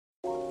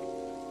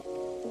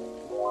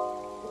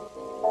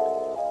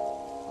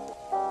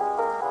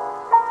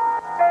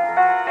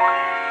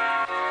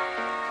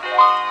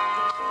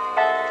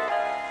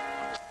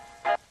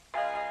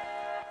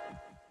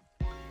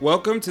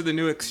Welcome to The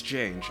New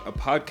Exchange, a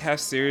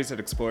podcast series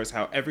that explores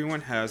how everyone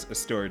has a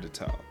story to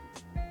tell.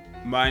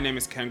 My name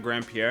is Ken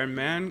Grandpierre, and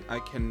man, I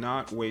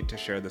cannot wait to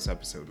share this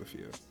episode with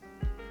you.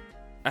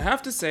 I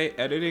have to say,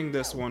 editing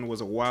this one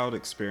was a wild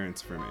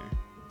experience for me.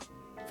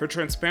 For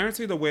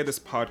transparency, the way this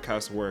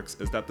podcast works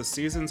is that the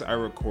seasons I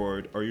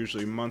record are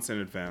usually months in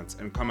advance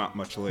and come out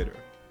much later.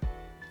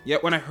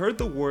 Yet when I heard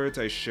the words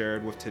I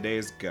shared with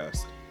today's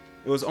guest,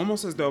 it was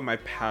almost as though my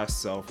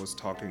past self was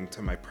talking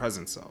to my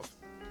present self.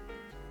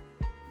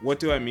 What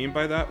do I mean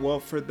by that? Well,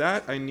 for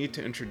that, I need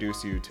to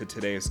introduce you to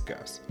today's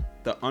guest,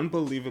 the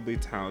unbelievably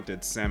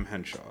talented Samm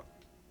Henshaw.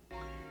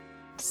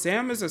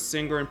 Samm is a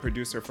singer and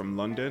producer from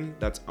London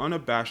that's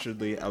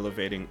unabashedly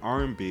elevating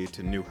R&B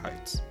to new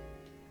heights.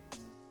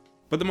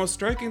 But the most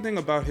striking thing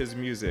about his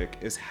music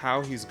is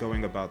how he's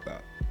going about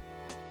that.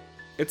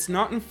 It's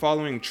not in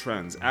following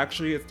trends,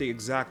 actually it's the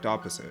exact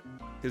opposite.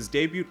 His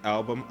debut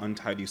album,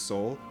 Untidy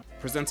Soul,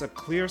 presents a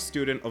clear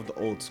student of the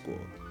old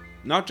school.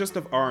 Not just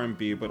of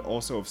R&B, but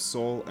also of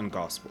soul and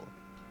gospel.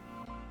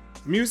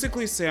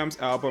 Musically, Samm's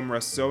album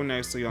rests so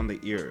nicely on the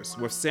ears,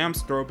 with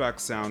Samm's throwback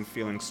sound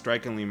feeling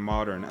strikingly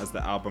modern as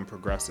the album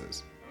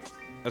progresses,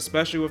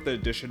 especially with the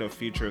addition of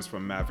features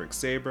from Maverick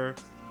Sabre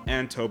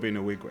and Tobe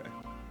Nwigwe.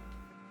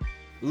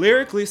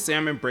 Lyrically,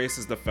 Samm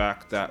embraces the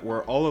fact that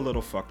we're all a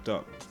little fucked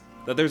up,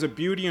 that there's a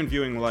beauty in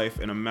viewing life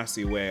in a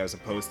messy way as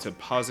opposed to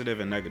positive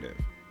and negative.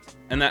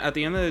 And that at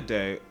the end of the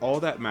day, all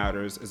that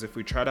matters is if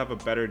we try to have a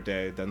better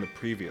day than the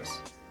previous.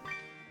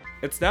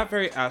 It's that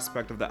very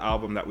aspect of the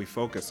album that we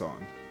focus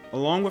on,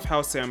 along with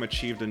how Samm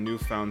achieved a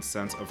newfound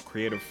sense of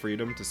creative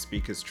freedom to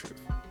speak his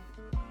truth.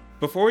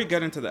 Before we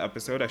get into the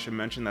episode, I should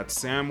mention that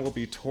Samm will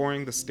be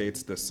touring the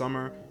States this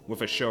summer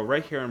with a show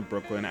right here in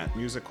Brooklyn at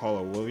Music Hall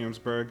of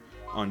Williamsburg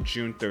on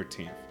June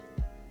 13th.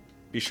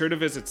 Be sure to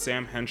visit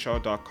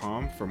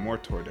sammhenshaw.com for more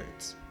tour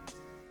dates.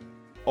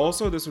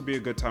 Also, this would be a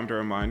good time to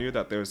remind you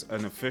that there's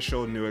an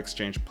official New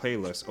Exchange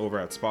playlist over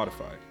at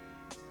Spotify.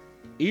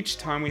 Each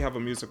time we have a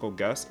musical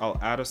guest, I'll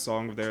add a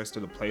song of theirs to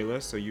the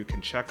playlist so you can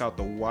check out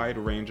the wide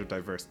range of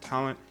diverse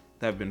talent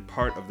that have been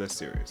part of this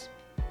series.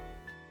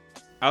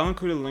 I'll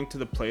include a link to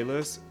the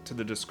playlist to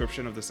the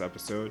description of this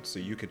episode so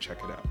you can check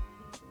it out.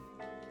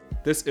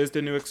 This is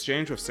The New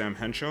Exchange with Samm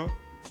Henshaw.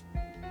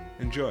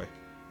 Enjoy.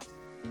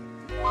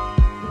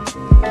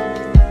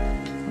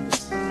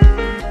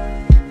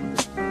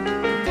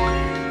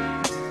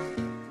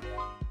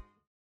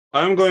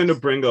 I'm going to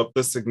bring up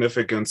the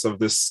significance of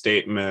this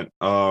statement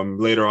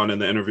later on in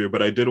the interview,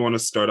 but I did want to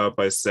start out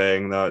by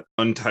saying that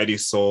Untidy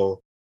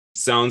Soul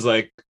sounds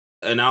like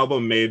an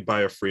album made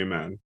by a free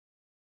man.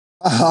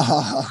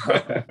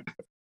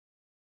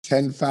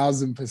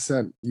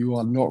 10,000%. You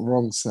are not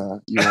wrong, sir.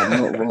 You are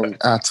not wrong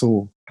at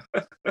all.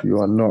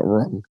 You are not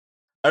wrong.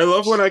 I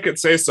love when I could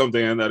say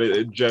something and that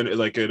it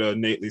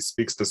innately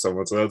speaks to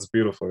someone, so that's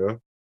beautiful, yeah?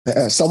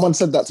 Yeah, someone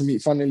said that to me.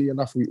 Funnily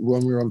enough,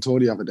 when we were on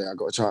tour the other day, I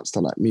got a chance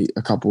to meet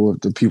a couple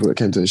of the people that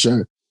came to the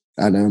show,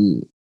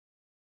 and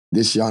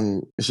this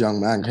young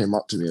man came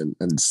up to me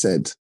and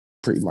said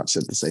pretty much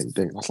the same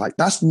thing. I was like,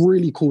 that's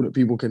really cool that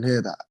people can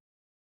hear that,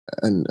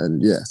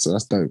 and yeah, so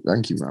that's dope.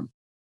 Thank you, man.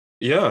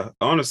 Yeah,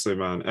 honestly,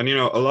 man, and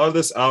a lot of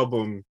this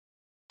album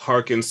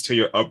harkens to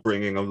your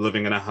upbringing of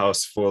living in a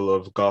house full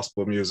of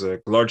gospel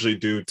music, largely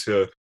due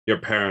to your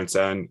parents.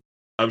 And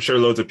I'm sure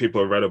loads of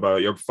people have read about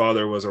it. Your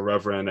father was a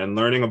reverend, and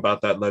learning about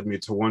that led me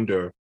to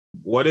wonder,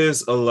 what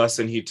is a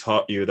lesson he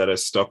taught you that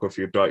has stuck with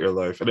you throughout your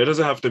life? And it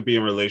doesn't have to be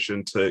in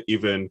relation to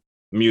even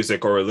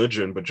music or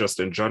religion, but just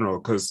in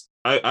general. Because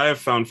I have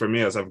found for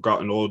me, as I've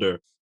gotten older,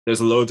 there's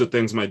loads of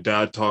things my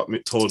dad told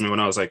me when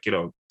I was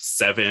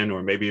 7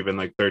 or maybe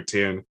even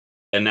 13.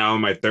 And now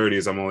in my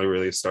 30s, I'm only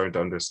really starting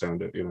to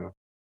understand it,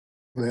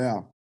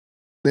 Yeah.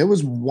 There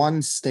was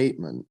one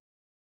statement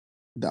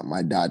that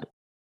my dad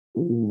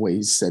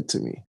always said to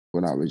me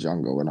when I was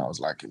younger, when I was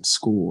in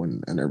school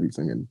and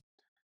everything. And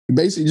he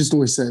basically just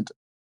always said,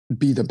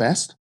 be the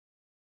best.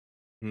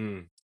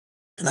 And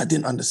I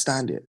didn't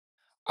understand it.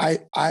 I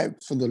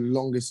for the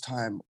longest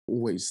time,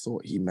 always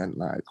thought he meant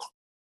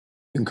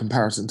in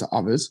comparison to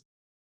others.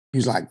 He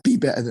was be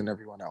better than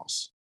everyone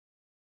else.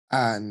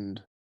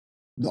 And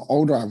the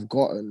older I've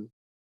gotten,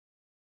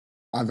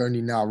 I've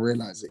only now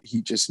realized that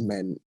he just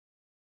meant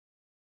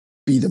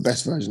be the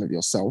best version of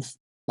yourself.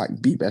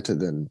 Be better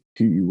than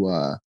who you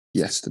were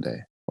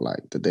yesterday or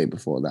the day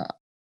before that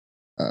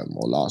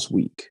or last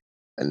week.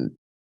 And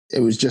it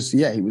was just,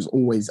 he was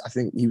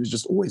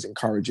just always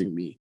encouraging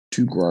me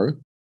to grow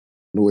and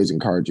always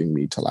encouraging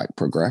me to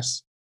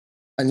progress.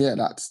 And yeah,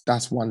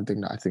 that's one thing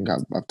that I think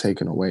I've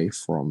taken away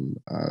from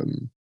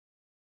him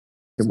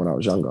when I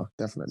was younger,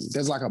 definitely.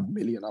 There's a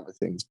million other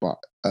things, but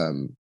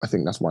I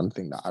think that's one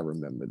thing that I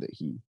remember that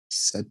he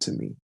said to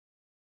me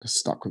that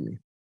stuck with me.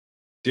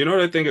 Do you know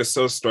what I think is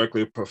so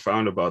starkly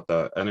profound about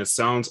that? And it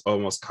sounds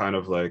almost kind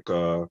of like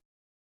a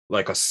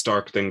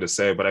stark thing to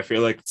say, but I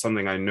feel like it's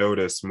something I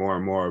notice more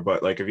and more.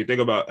 But if you think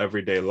about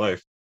everyday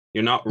life,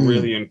 you're not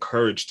really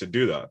encouraged to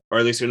do that, or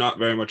at least you're not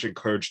very much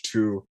encouraged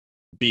to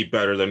be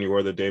better than you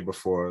were the day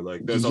before.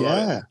 There's a lot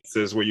of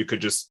instances where you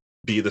could just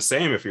be the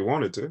same if you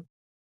wanted to.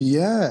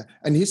 Yeah.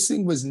 And his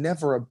thing was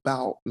never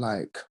about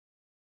like,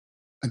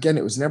 again,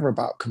 it was never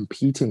about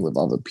competing with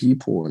other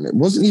people. And it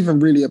wasn't even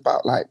really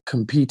about like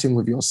competing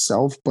with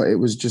yourself, but it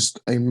was just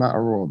a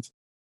matter of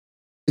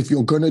if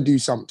you're gonna do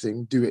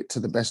something, do it to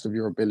the best of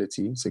your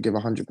ability. So give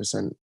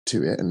 100%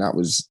 to it. And that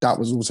was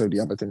also the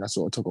other thing I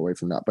sort of took away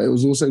from that. But it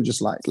was also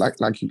just like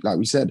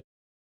we said,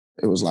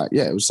 it was like,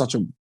 yeah, it was such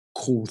a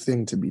cool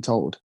thing to be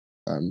told.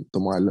 The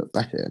more I look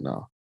back at it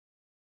now.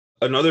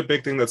 Another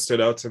big thing that stood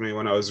out to me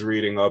when I was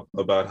reading up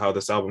about how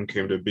this album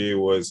came to be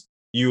was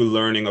you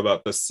learning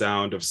about the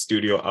sound of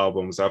studio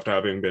albums after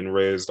having been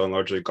raised on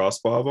largely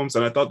gospel albums.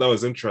 And I thought that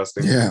was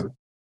interesting Yeah. because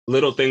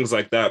little things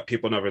like that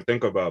people never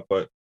think about.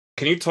 But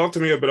can you talk to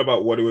me a bit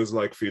about what it was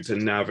like for you to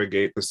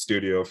navigate the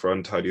studio for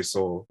Untidy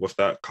Soul with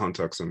that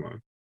context in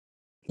mind?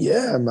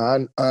 Yeah,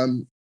 man.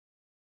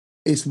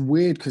 It's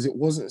weird because it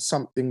wasn't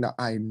something that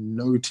I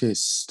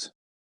noticed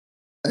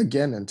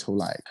again until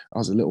like I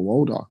was a little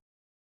older.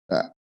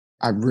 Uh,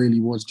 I really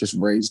was just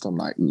raised on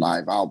like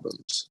live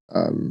albums.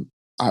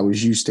 I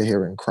was used to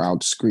hearing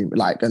crowds scream,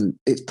 like, and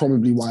it's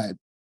probably why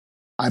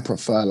I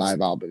prefer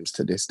live albums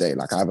to this day.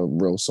 Like, I have a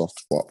real soft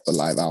spot for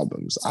live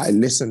albums. I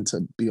listen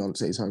to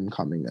Beyonce's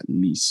Homecoming at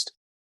least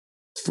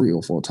 3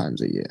 or 4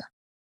 times a year.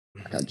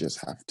 Like, I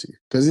just have to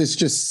because it's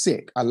just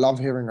sick. I love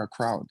hearing a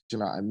crowd. Do you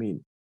know what I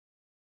mean?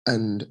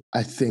 And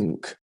I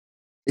think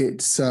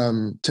it's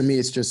to me,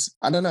 it's just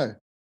I don't know.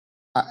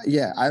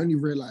 Yeah, I only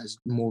realized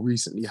more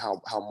recently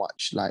how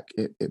much like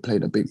it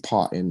played a big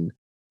part in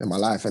my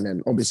life. And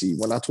then obviously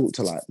when I talk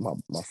to like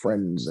my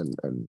friends and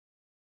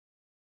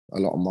a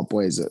lot of my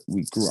boys that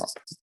we grew up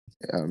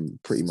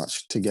pretty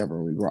much together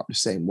and we grew up the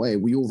same way,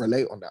 we all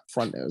relate on that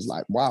front. It was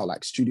like, wow,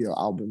 like studio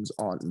albums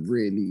aren't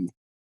really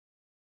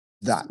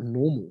that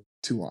normal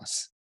to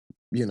us.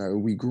 You know,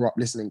 we grew up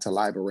listening to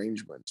live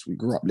arrangements. We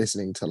grew up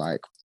listening to like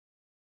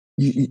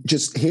you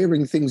just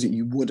hearing things that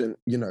you wouldn't,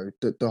 you know,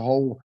 the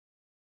whole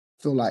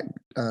feel like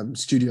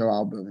studio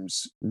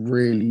albums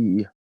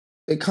really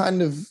they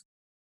kind of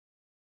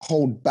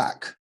hold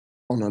back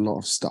on a lot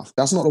of stuff.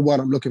 That's not the word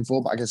I'm looking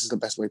for, but I guess it's the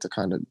best way to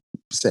kind of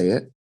say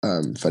it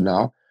for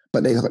now.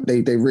 But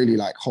they really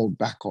like hold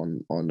back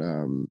on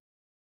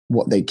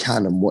what they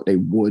can and what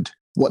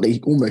they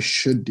almost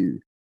should do.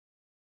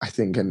 I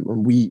think, and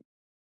we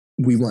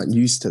weren't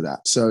used to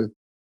that. So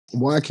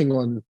working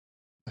on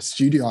a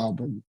studio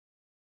album,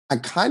 I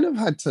kind of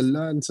had to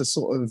learn to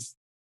sort of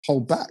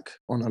hold back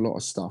on a lot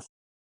of stuff.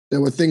 There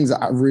were things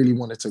that I really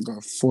wanted to go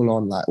full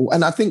on, like,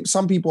 and I think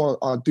some people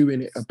are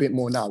doing it a bit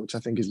more now, which I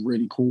think is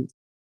really cool,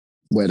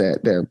 where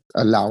they're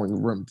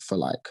allowing room for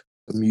like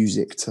the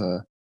music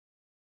to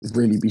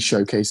really be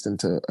showcased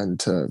and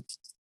to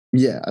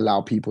yeah allow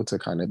people to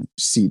kind of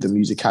see the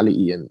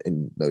musicality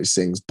in those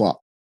things. But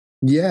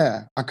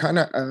yeah, I kind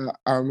of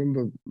I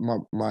remember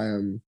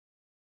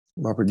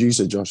my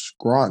producer Josh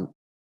Grant.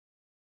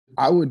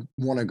 I would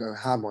want to go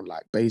ham on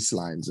like bass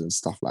lines and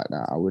stuff like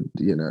that. I would,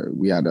 you know,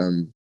 we had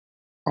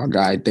our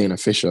guy Dana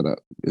Fisher that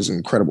is an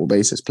incredible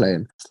bassist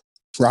playing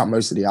throughout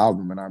most of the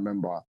album. And I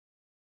remember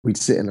we'd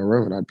sit in a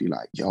room and I'd be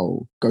like,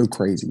 yo, go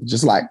crazy.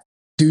 Just like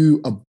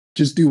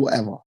just do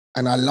whatever.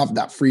 And I love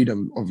that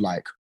freedom of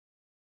like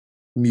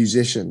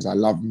musicians. I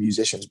love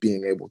musicians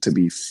being able to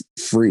be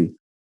free.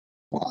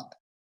 But,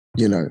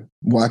 you know,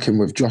 working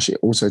with Josh, it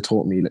also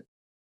taught me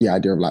the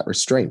idea of like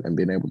restraint and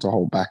being able to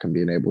hold back and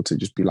being able to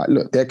just be like,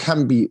 look, there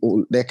can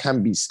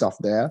be stuff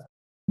there,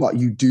 but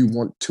you do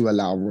want to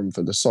allow room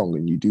for the song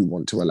and you do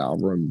want to allow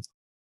room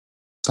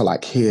to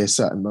like hear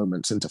certain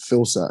moments and to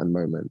feel certain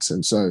moments.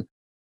 And so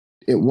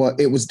it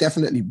was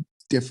definitely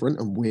different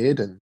and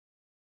weird.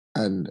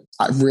 And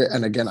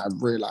again I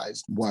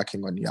realized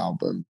working on the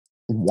album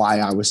why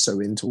I was so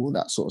into all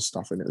that sort of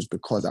stuff. And it was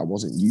because I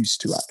wasn't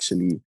used to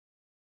actually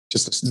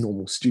just a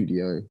normal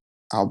studio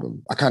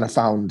album. I kind of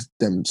found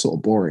them sort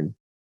of boring,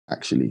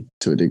 actually,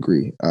 to a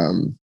degree.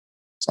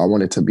 So I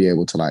wanted to be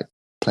able to like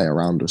play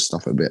around with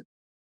stuff a bit.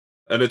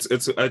 And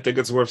it's I think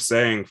it's worth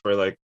saying for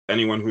like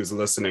anyone who's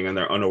listening and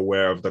they're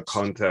unaware of the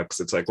context.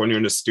 It's like when you're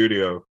in the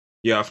studio,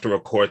 you have to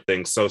record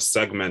things so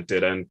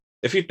segmented. And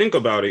if you think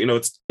about it, you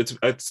know,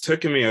 it's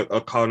taken me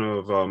a kind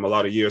of a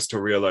lot of years to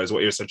realize what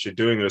you're essentially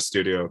doing in a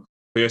studio.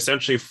 But you're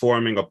essentially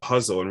forming a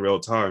puzzle in real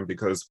time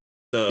because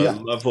the Yeah,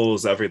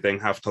 levels, everything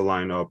have to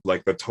line up,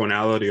 like the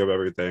tonality of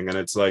everything. And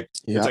it's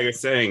yeah, like you're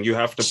saying, you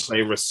have to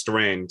play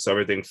restrained so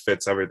everything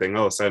fits everything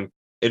else. And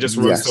it just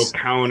runs so yes,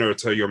 counter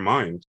to your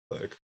mind.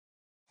 Like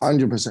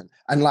 100%.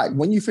 And like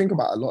when you think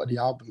about a lot of the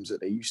albums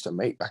that they used to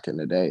make back in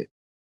the day,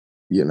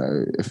 you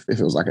know, if it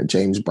was like a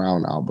James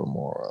Brown album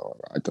or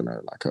I don't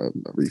know, like a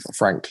Aretha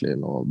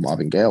Franklin or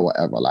Marvin Gaye or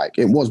whatever, like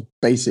it was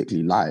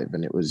basically live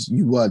and it was,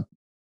 you were,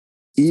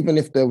 even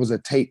if there was a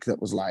take that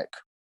was like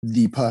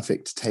the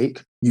perfect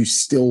take, you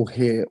still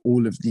hear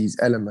all of these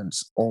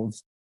elements of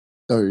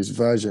those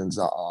versions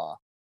that are,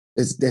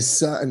 there's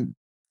certain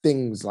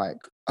things like,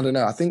 I don't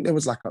know, I think there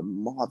was like a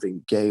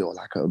Marvin Gaye or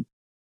like a,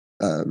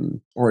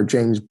 or a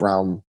James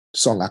Brown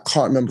song. I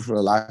can't remember for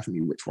the life of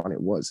me which one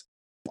it was.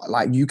 But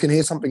like you can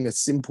hear something as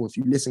simple if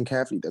you listen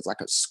carefully. There's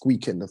like a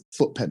squeak in the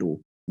foot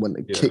pedal when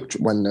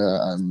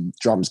the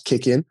drums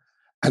kick in,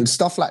 and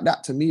stuff like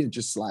that. To me, is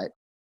just like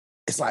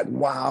it's like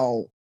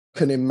wow.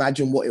 Can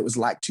imagine what it was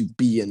like to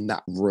be in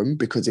that room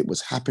because it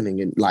was happening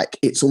in like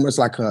it's almost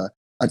like a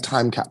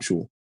time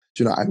capsule.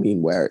 Do you know what I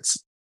mean? Where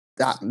it's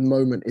that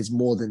moment is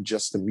more than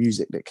just the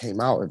music that came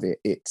out of it.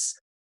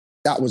 It's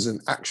that was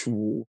an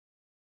actual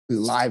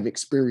live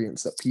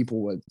experience that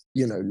people were,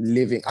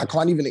 living. I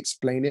can't even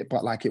explain it,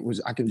 but like it was,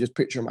 I can just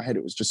picture in my head,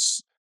 it was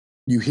just,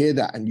 you hear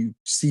that and you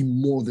see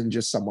more than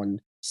just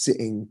someone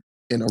sitting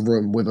in a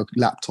room with a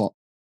laptop,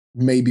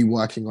 maybe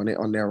working on it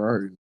on their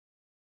own,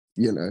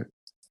 you know.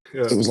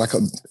 Yeah. It was like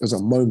it was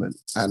a moment.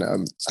 And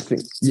I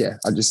think, yeah,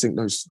 I just think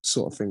those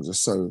sort of things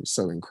are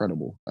so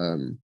incredible.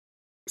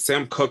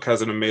 Sam Cooke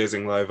has an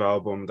amazing live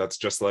album that's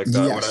just like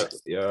that.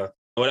 Yes.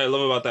 What I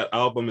love about that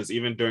album is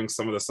even during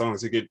some of the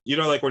songs, you could,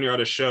 like when you're at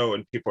a show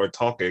and people are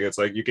talking, it's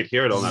like you could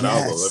hear it on that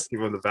album, like Yes.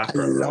 people in the I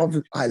background. love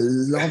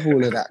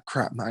all of that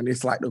crap, man.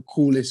 It's like the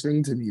coolest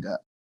thing to me that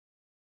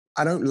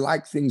I don't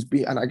like things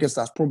being, and I guess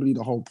that's probably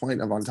the whole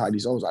point of Untidy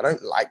Souls. I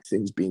don't like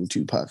things being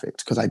too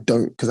perfect because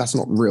that's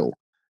not real.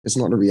 It's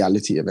not the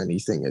reality of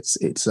anything. It's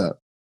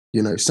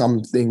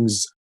some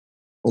things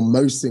or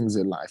most things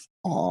in life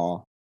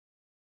are.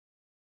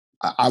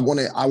 I want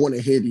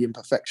to hear the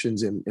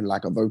imperfections in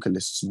like a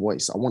vocalist's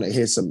voice. I want to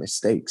hear some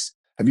mistakes.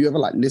 Have you ever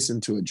like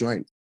listened to a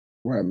joint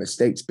where a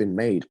mistake's been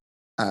made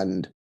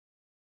and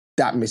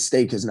that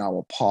mistake is now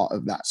a part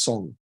of that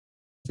song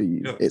for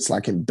you? Yeah. It's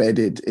like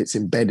it's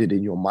embedded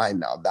in your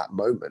mind now, that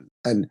moment.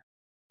 And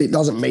it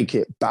doesn't make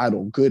it bad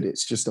or good.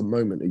 It's just a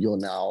moment that you're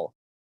now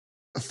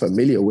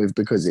familiar with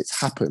because it's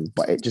happened,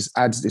 but it just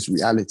adds this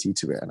reality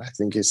to it. And I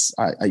think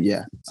I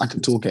can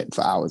talk it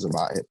for hours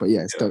about it, but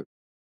yeah, it's dope.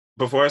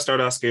 Before I start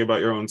asking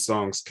about your own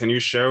songs, can you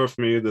share with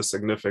me the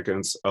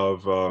significance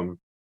of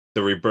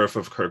the rebirth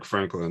of Kirk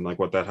Franklin, like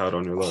what that had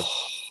on your life?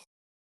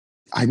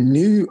 I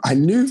knew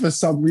for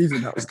some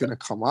reason that was going to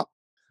come up.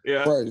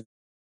 Yeah. Bro,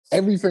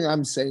 everything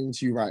I'm saying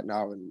to you right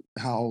now and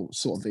how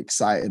sort of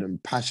excited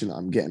and passionate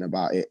I'm getting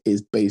about it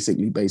is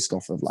basically based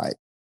off of like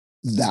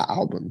that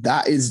album.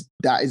 That is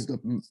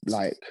the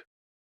like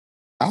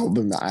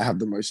album that I have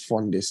the most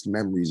fondest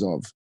memories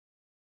of.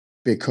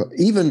 Because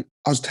even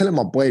I was telling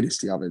my boy this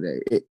the other day,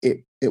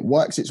 it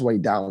works its way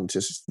down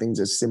to things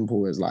as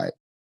simple as like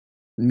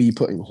me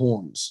putting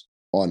horns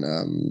on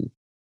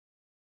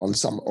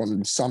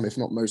some if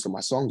not most of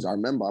my songs. I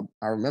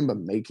remember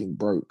making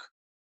Broke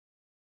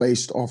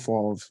based off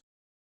of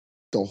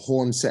the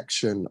horn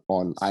section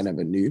on I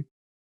Never Knew.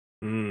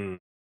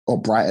 Or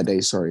Brighter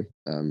Day, sorry,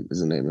 is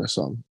the name of the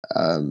song.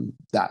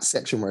 That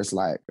section where it's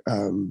like,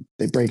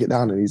 they break it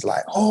down and he's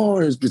like, oh,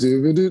 it's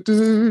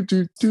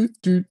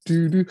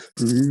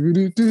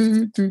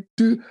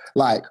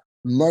like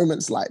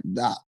moments like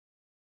that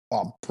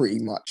are pretty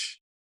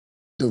much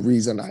the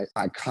reason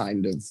I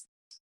kind of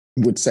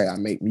would say I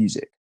make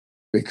music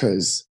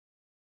because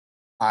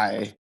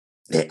I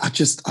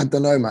don't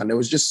know, man. There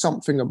was just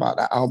something about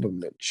that album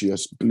that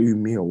just blew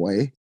me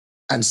away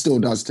and still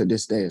does to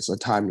this day. It's a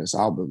timeless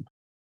album.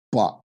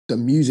 But the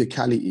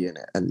musicality in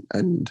it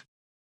and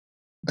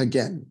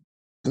again,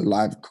 the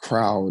live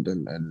crowd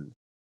and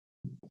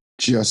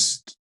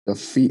just the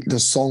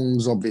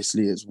songs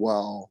obviously as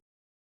well.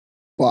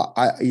 But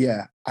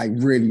I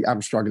really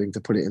am struggling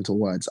to put it into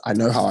words. I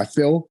know how I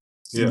feel.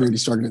 Yeah. Really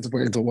struggling to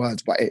put it into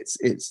words, but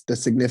it's the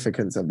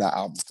significance of that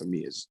album for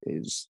me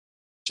is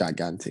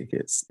gigantic.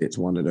 It's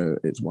one of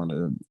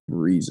the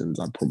reasons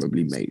I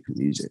probably make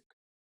music.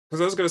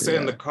 Because I was going to say,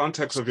 in the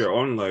context of your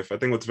own life, I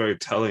think what's very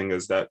telling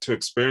is that to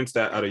experience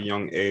that at a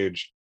young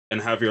age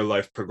and have your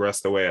life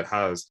progress the way it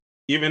has,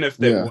 even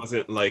if it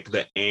wasn't like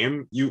the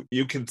aim, you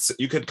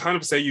could kind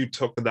of say you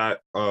took that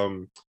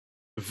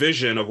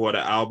vision of what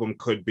an album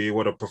could be,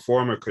 what a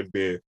performer could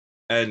be,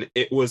 and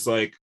it was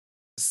like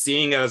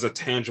seeing it as a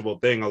tangible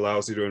thing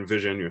allows you to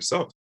envision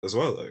yourself as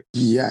well. Like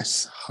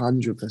yes,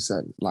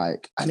 100%.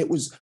 Like, and it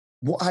was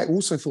what I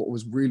also thought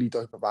was really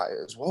dope about it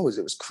as well is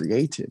it was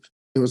creative.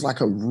 It was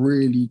like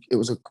it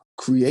was a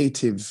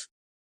creative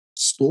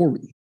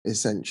story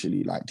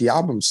essentially. Like the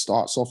album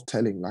starts off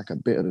telling like a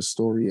bit of the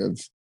story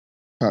of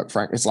Kirk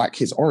Frank. It's like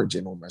his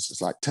origin almost.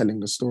 It's like telling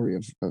the story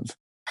of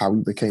how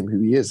he became who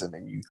he is, and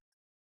then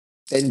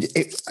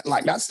it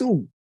like that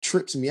still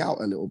trips me out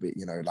a little bit.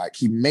 Like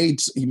he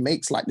makes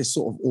like this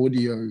sort of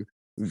audio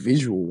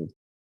visual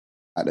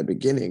at the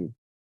beginning,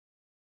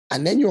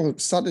 and then you're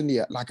suddenly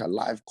at like a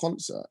live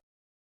concert.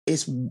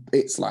 It's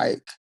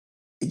like,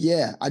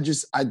 yeah, I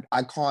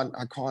can't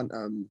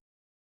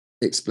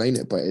explain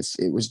it, but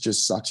it was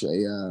just such a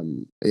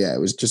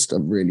it was just a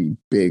really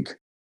big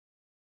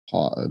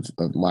part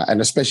of my,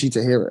 and especially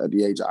to hear it at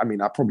the age, I mean,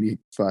 I probably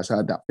first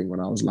heard that thing when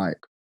I was like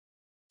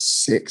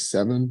 6,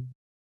 7,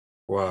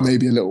 wow.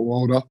 maybe a little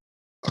older.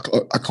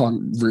 I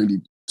can't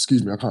really,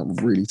 excuse me, I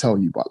can't really tell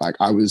you, but like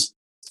I was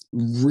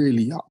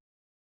really young,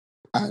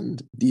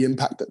 and the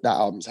impact that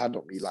album's had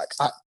on me,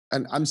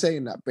 and I'm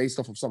saying that based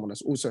off of someone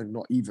that's also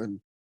not even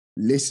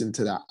listened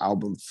to that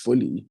album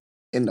fully.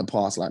 in the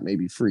past, like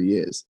maybe 3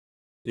 years.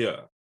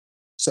 Yeah.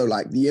 So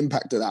like the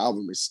impact of that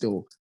album is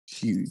still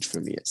huge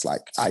for me. It's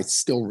like I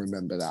still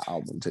remember that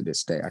album to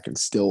this day. I can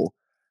still,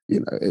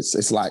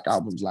 it's like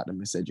albums like The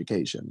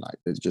Miseducation. Like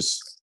there's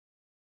just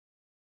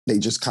they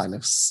just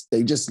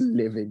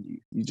live in you.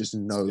 You just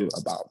know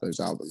about those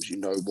albums. You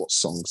know what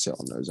songs sit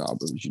on those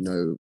albums. You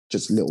know,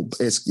 just little.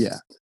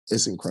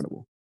 It's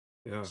incredible.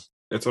 Yeah,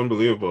 it's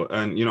unbelievable.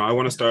 And I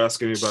want to start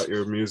asking you about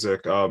your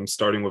music,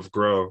 starting with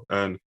Grow.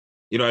 And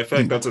I feel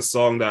like that's a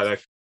song that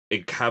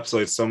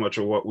encapsulates so much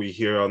of what we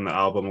hear on the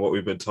album, what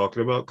we've been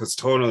talking about. Because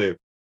tonally,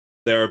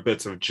 there are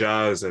bits of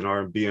jazz and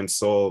R&B and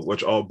soul,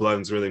 which all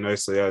blends really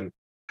nicely. And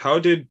how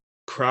did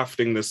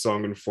crafting this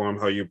song inform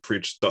how you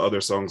preached the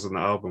other songs in the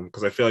album?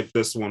 Because I feel like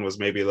this one was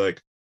maybe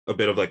like a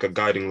bit of like a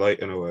guiding light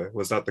in a way.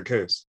 Was that the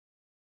case?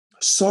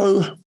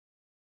 So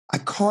I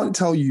can't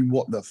tell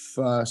you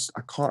I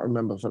can't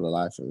remember for the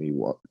life of me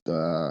what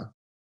the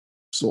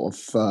sort of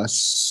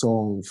first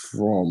song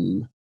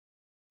from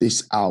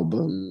this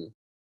album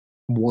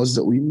was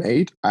that we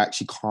made. I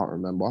actually can't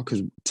remember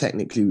because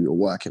technically we were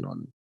working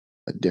on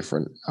a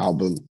different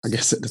album, I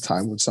guess at the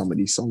time, with some of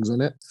these songs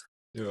on it.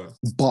 Yeah.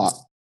 But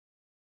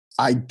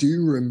I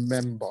do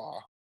remember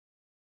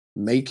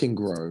making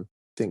Grow,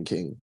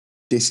 thinking,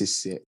 this is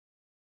sick,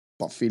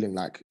 but feeling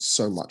like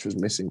so much was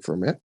missing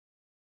from it.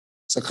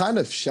 So kind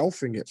of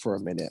shelving it for a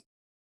minute.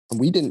 And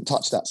we didn't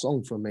touch that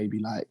song for maybe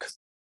like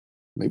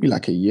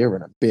a year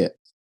and a bit.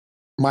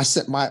 My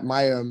sense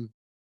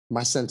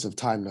of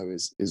time though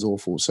is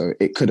awful. So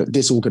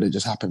this all could have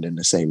just happened in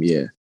the same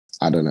year.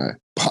 I don't know.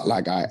 But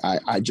like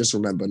I just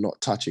remember not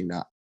touching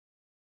that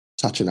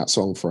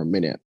song for a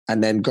minute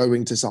and then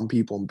going to some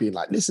people and being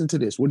like, listen to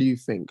this, what do you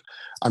think?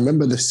 I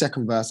remember the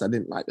second verse. I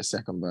didn't like the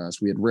second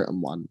verse. We had written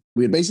one.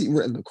 We had basically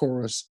written the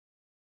chorus.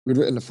 We'd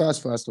written the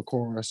first verse, the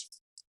chorus,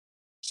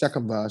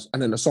 second verse,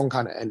 and then the song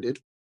kind of ended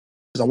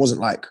because I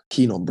wasn't like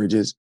keen on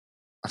bridges.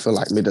 I feel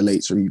like middle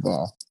eights are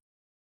either,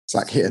 it's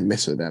like hit and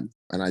miss with them.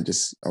 And I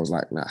was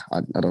like, nah,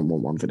 I don't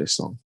want one for this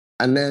song.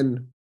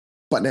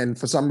 But then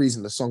for some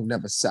reason, the song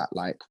never sat,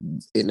 like,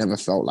 it never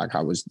felt like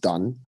I was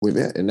done with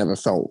it. It never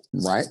felt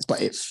right.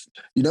 But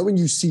when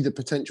you see the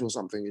potential of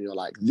something and you're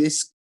like,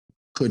 this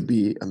could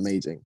be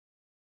amazing,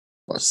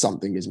 but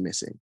something is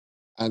missing.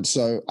 And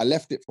so I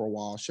left it for a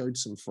while, showed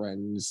some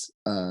friends.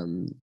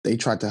 They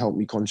tried to help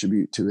me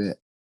contribute to it.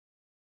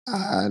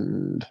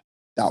 And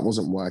that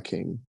wasn't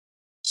working.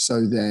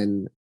 So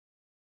then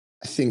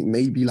I think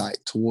maybe like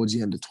towards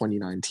the end of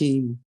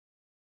 2019,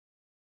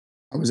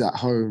 I was at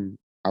home.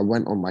 I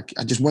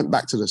just went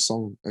back to the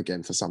song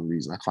again for some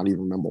reason. I can't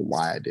even remember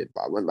why I did,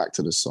 but I went back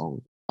to the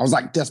song. I was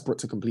like desperate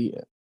to complete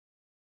it.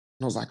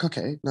 And I was like,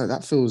 okay, no,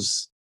 that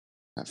feels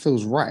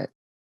right.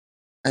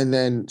 And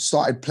then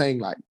started playing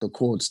like the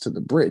chords to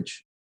the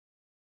bridge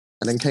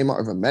and then came out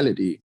with a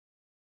melody.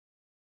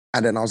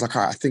 And then I was like,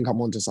 all right, I think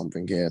I'm onto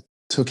something here.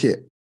 Took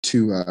it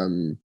to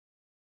the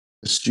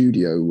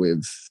studio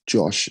with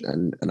Josh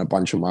and a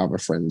bunch of my other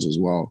friends as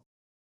well.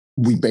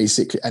 We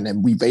basically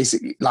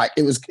like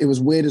it was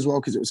weird as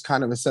well because it was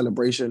kind of a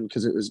celebration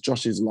because it was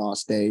Josh's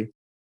last day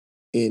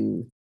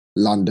in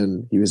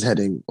London. He was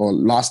heading, or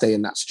last day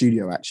in that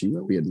studio actually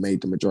where we had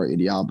made the majority of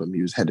the album.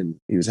 He was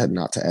heading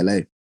out to LA.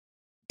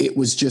 It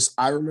was just,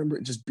 I remember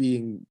it just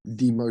being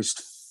the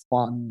most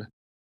fun.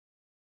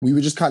 We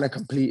were just kind of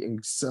completing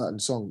certain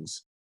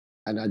songs.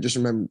 And I just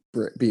remember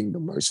it being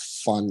the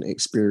most fun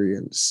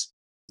experience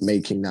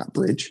making that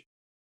bridge.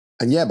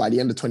 And yeah, by the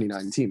end of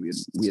 2019,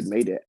 we had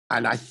made it.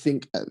 And I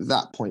think at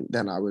that point,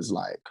 then I was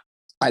like,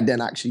 I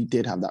then actually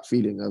did have that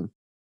feeling of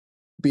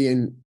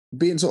being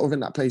sort of in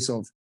that place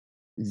of,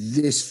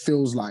 this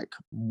feels like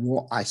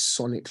what I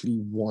sonically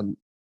want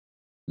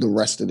the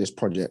rest of this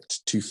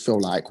project to feel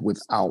like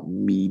without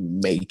me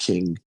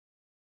making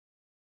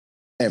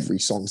every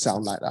song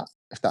sound like that,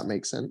 if that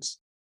makes sense.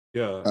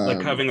 Yeah,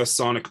 like having a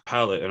sonic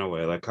palette in a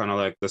way, like kind of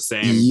like the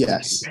same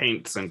Yes,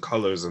 paints and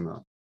colors in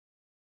that.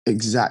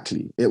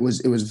 exactly. It was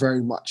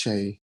very much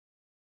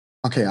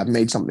okay, I've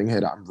made something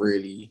here that I'm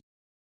really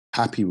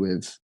happy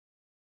with.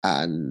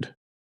 And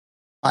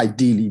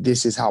ideally,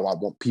 this is how I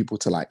want people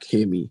to like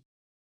hear me.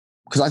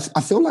 Because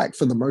I feel like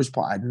for the most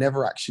part, I'd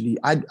never actually,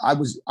 I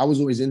was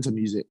always into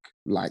music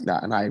like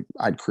that. And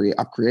I've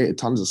created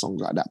tons of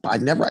songs like that, but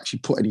I'd never actually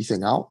put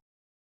anything out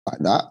like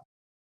that.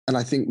 And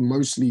I think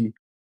mostly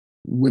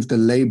with the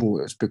label,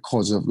 it's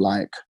because of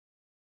like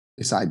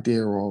this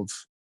idea of,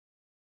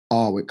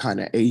 oh, it kind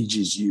of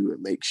ages you. It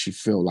makes you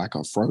feel like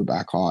a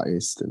throwback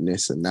artist and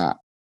this and that.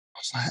 I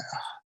was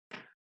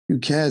like, who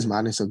cares,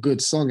 man? It's a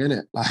good song,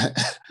 innit? Like,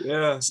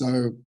 Yeah.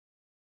 so.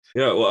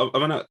 Yeah, well,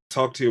 I'm gonna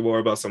talk to you more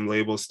about some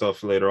label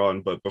stuff later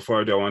on, but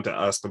before I do, I want to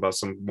ask about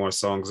some more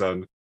songs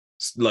and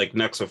like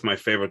next with my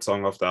favorite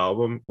song off the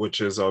album,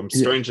 which is Yeah.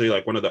 strangely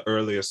like one of the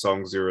earliest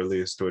songs you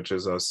released, which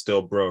is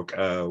Still Broke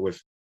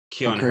with Oh,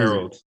 Keon crazy.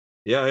 Harold.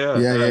 Yeah,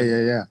 yeah.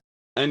 Yeah.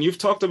 And you've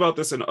talked about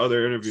this in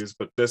other interviews,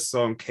 but this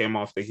song came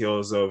off the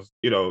heels of,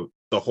 the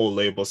whole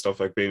label stuff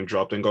like being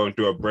dropped and going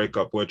through a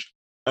breakup, which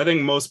I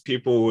think most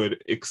people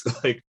would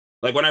like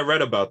Like when I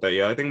read about that,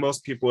 yeah, I think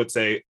most people would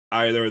say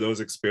either of those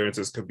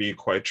experiences could be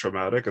quite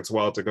traumatic. It's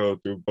wild to go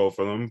through both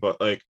of them, but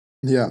like,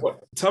 Yeah.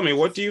 tell me,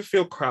 what do you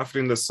feel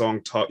crafting this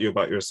song taught you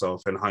about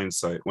yourself in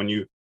hindsight when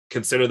you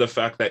consider the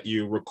fact that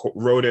you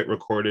wrote it,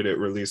 recorded it,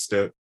 released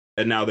it,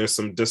 and now there's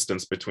some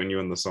distance between you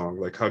and the song?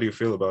 Like, how do you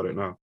feel about it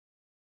now?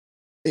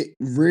 It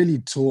really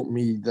taught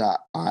me that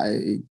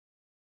I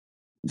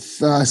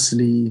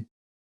firstly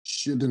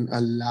shouldn't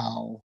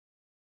allow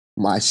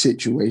my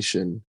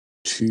situation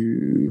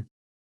to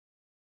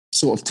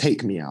sort of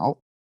take me out.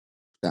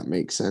 That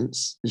makes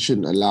sense. I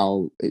shouldn't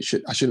allow it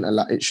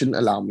shouldn't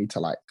allow me to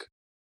like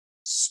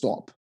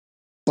stop.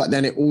 But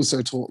then it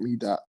also taught me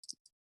that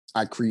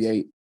I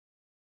create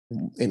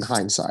in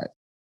hindsight.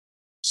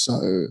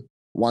 So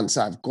once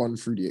I've gone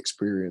through the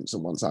experience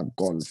and once I've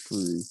gone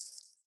through,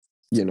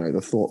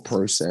 the thought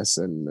process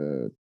and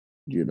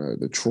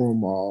the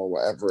trauma or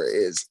whatever it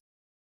is,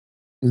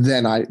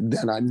 then I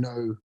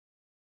know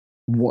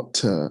what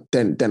to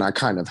then I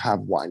kind of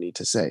have what I need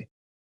to say.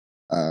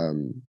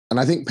 And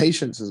I think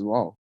patience as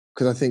well,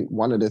 because I think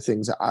one of the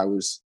things that I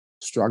was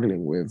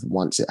struggling with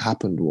once it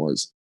happened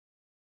was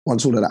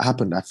once all of that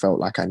happened, I felt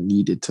like I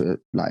needed to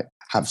like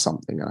have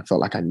something, and I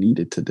felt like I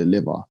needed to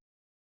deliver,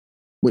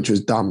 which was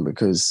dumb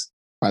because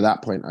by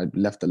that point I'd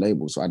left the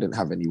label, so I didn't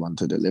have anyone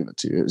to deliver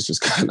to. It was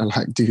just kind of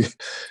like do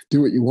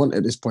what you want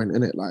at this point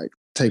in it, like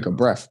take a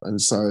breath.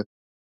 And so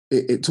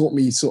it taught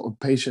me sort of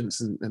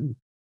patience and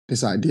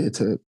this idea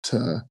to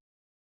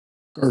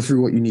go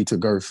through what you need to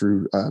go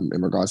through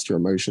in regards to your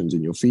emotions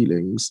and your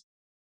feelings.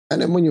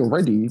 And then when you're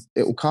ready,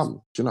 it will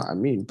come. Do you know what I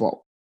mean? But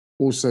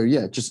also,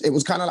 yeah, just it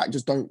was kind of like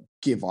just don't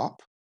give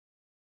up.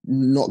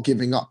 Not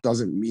giving up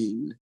doesn't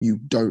mean you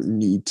don't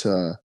need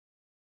to.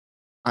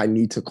 I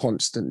need to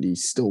constantly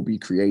still be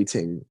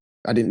creating.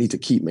 I didn't need to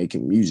keep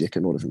making music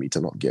in order for me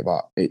to not give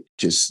up. It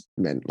just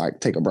meant like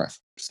take a breath,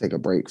 just take a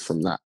break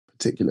from that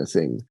particular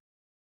thing,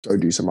 go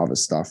do some other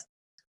stuff.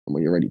 And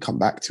when you're ready, come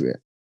back to it.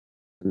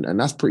 And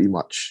that's pretty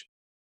much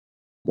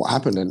what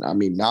happened. And I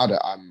mean, now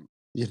that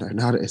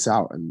now that it's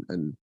out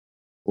and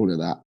all of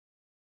that,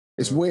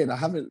 it's Yeah. weird.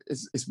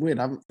 It's weird.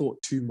 I haven't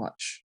thought too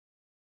much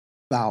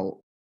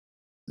about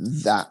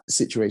that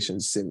situation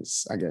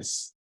since I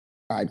guess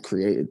I'd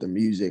created the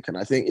music. And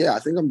I think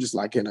I'm just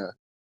like in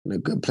a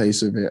good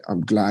place with it.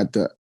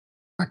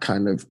 I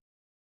kind of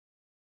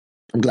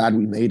I'm glad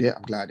we made it.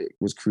 I'm glad it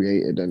was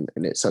created and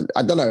it's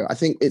I don't know. I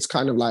think it's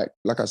kind of like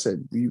I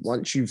said,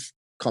 once you've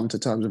come to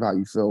terms with how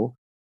you feel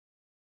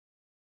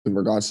in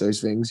regards to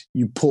those things,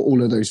 you put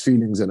all of those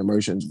feelings and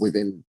emotions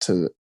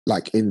into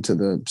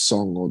the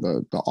song or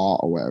the art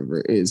or whatever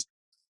it is.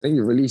 Then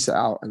you release it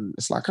out, and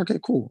it's like, okay,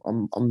 cool.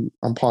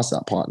 I'm past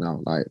that part now.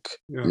 Like,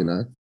 Yeah.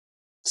 Yeah.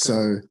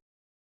 So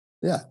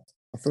yeah,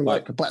 I feel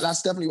Like, but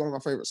that's definitely one of my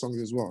favorite songs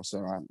as well. So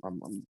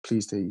I'm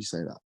pleased to hear you say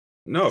that.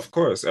 no, of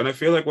course. And I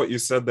feel like what you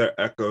said there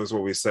echoes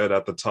what we said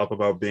at the top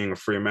about being a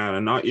free man,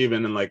 and not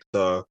even in like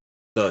the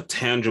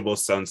tangible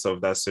sense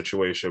of that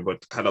situation,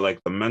 but kind of like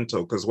the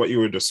mental. Because what you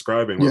were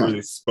describing, what Yeah,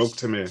 really spoke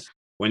to me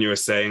when you were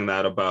saying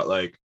that about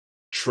like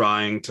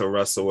trying to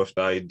wrestle with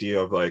the idea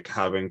of like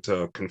having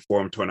to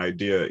conform to an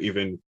idea,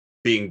 even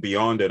being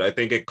beyond it. I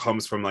think it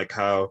comes from like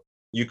how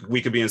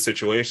we could be in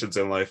situations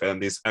in life and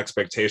these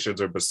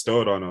expectations are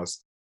bestowed on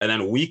us, and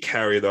then we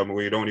carry them and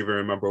we don't even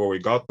remember where we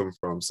got them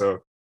from. So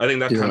I think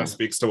that kind yeah, of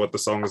speaks to what the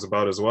song is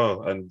about as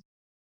well. And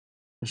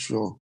for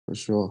sure, for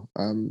sure.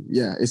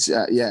 Yeah, it's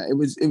yeah, it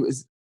was.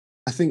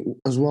 I think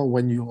as well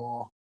when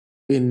you're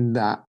in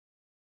that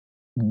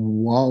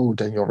world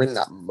and you're in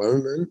that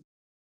moment,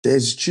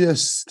 there's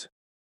just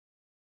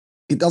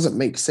it doesn't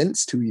make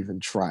sense to even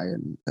try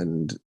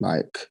and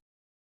like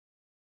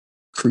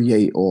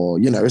create or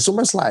it's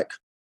almost like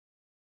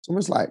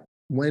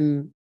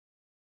when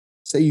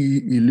say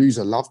you lose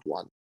a loved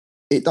one,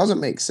 it doesn't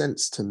make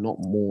sense to not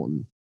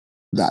mourn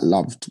that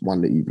loved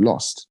one that you've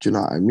lost. Do you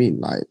know what I mean?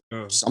 Like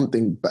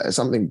something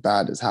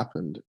bad has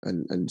happened,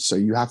 and so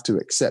you have to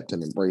accept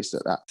and embrace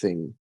that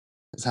thing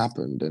has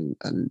happened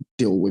and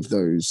deal with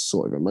those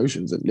sort of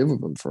emotions and live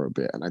with them for a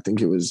bit. And I think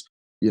you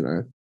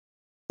know,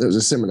 it was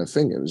a similar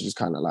thing. It was just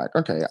kind of like,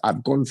 okay,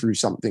 I've gone through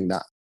something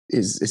that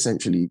is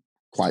essentially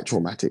quite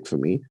traumatic for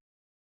me,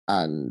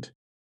 and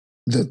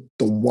the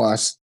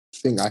worst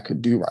thing I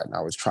could do right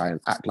now is try and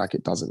act like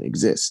it doesn't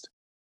exist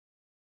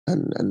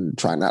and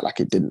try and act like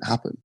it didn't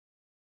happen.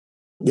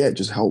 Yeah, it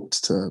just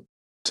helped to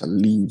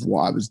leave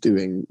what I was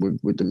doing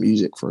with the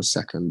music for a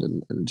second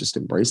and just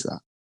embrace that.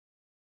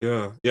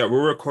 yeah, yeah,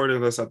 we're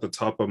recording this at the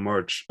top of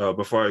March.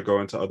 Before I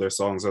go into other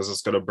songs, I was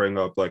just gonna bring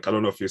up like I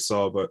don't know if you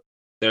saw, but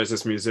there's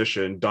this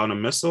musician Donna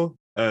Missile,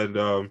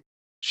 and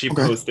she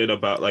Okay. posted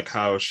about like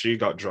how she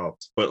got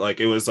dropped, but like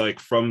it was like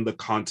from the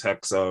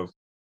context of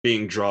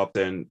being dropped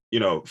and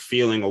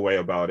feeling a way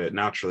about it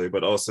naturally,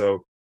 but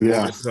also more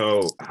Yeah.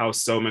 so how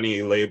so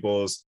many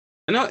labels.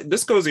 And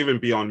this goes even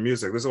beyond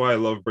music. This is why I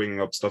love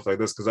bringing up stuff like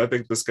this because I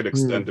think this could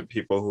extend Mm. to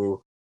people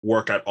who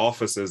work at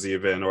offices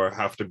even or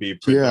have to be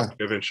Yeah.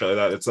 productive and shit like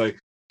that. It's like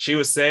she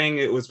was saying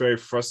it was very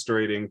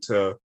frustrating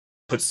to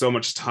put so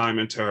much time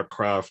into her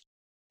craft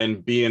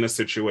and be in a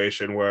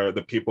situation where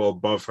the people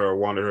above her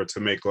wanted her to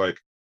make like,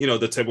 you know,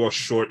 the typical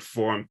short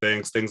form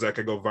things that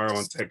could go viral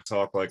on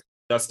TikTok. Like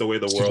that's the way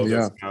the world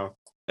Yeah, is now.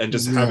 And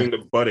just yeah, having to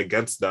butt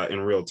against that in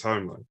real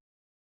time. Like,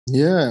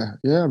 yeah,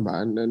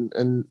 man.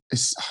 And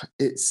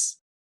it's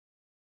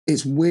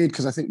weird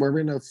because I think we're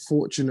in a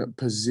fortunate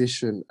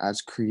position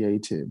as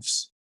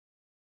creatives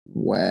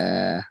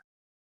where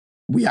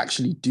we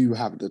actually do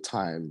have the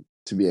time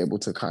to be able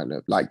to kind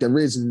of like there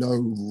is no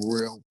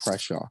real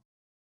pressure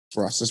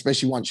for us,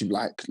 especially once you've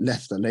like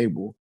left the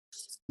label.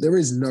 There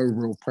is no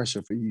real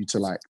pressure for you to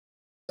like,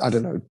 I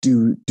don't know,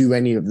 do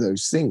any of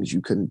those things.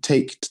 You can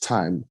take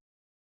time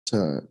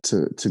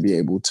to be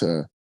able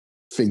to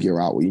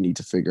figure out what you need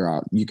to figure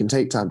out. You can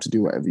take time to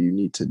do whatever you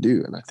need to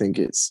do. And I think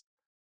it's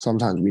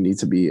sometimes we need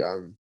to be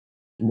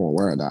more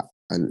aware of that.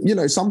 And you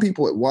know, some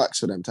people it works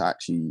for them to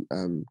actually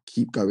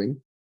keep going.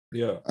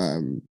 yeah.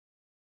 Um,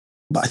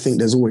 but I think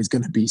there's always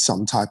going to be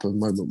some type of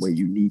moment where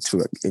you need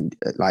to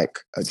like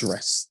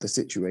address the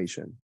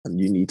situation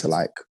and you need to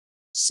like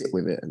sit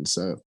with it. And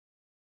so, of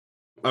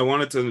I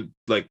wanted to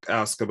like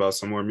ask about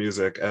some more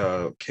music,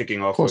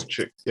 kicking off course,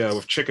 with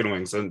with Chicken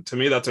Wings. And to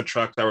me, that's a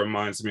track that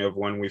reminds me of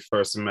when we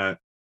first met,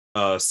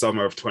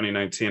 summer of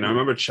 2019. I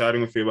remember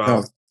chatting with you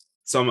yeah, about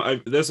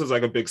this was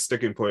like a big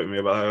sticking point with me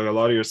about how a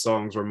lot of your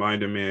songs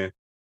reminded me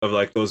of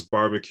like those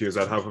barbecues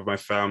I'd have with my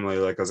family,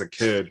 like as a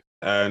kid.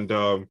 And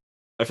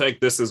I feel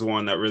like this is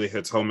one that really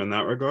hits home in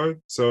that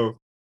regard. So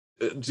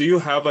do you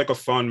have like a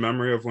fond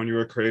memory of when you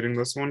were creating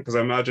this one? Because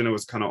I imagine it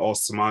was kind of all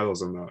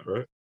smiles in that,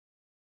 right?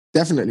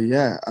 definitely,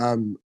 yeah.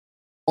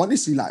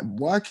 Honestly, like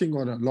working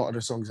on a lot of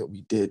the songs that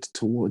we did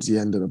towards the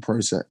end of the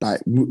process, like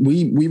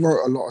we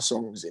wrote a lot of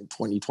songs in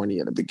 2020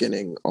 at the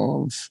beginning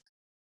of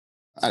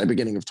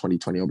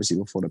 2020, obviously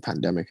before the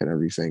pandemic and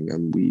everything,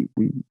 and we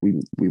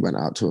went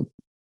out to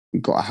we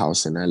got a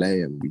house in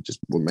LA and we just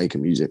were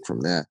making music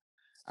from there.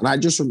 And I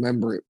just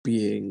remember it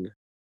being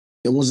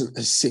there wasn't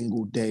a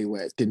single day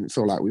where it didn't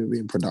feel like we were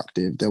being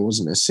productive. There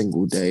wasn't a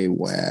single day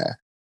where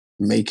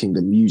making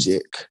the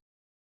music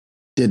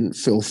didn't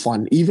feel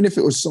fun, even if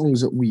it was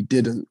songs that we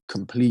didn't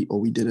complete or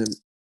we didn't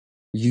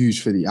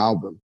use for the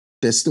album.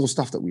 There's still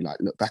stuff that we like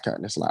look back at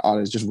and it's like, oh,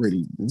 there's just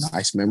really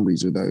nice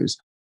memories with those.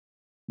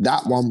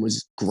 That one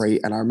was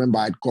great. And I remember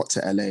I'd got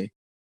to LA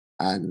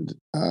and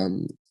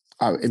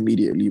I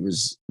immediately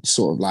was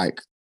sort of like,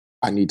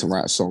 I need to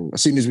write a song.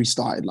 As soon as we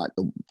started like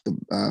the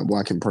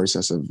working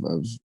process of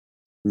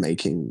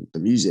making the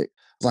music,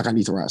 it's like I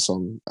need to write a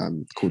song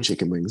called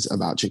Chicken Wings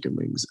about chicken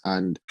wings.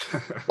 And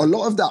a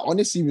lot of that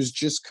honestly was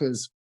just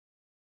because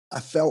I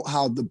felt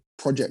how the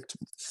project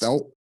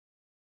felt.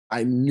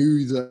 I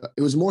knew that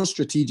it was more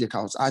strategic.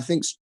 I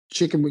think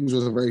Chicken Wings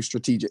was a very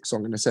strategic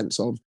song in the sense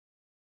of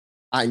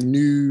I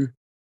knew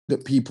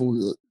that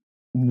people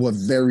were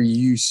very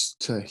used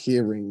to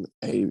hearing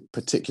a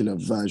particular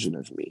version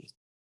of me.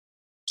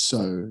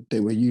 So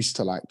they were used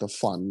to like the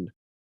fun,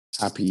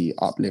 happy,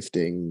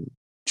 uplifting,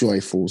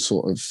 joyful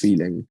sort of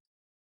feeling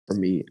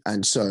from me.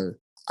 And so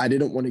I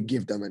didn't want to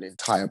give them an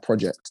entire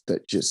project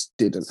that just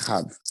didn't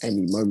have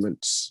any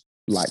moments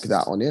like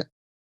that on it.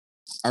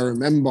 I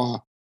remember,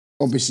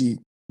 obviously,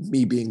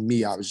 me being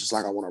me, I was just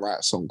like, I want to write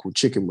a song called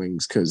Chicken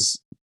Wings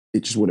because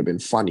it just would have been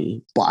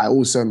funny. But I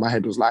also, in my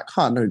head, was like,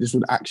 no, this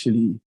would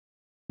actually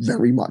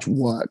very much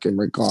work in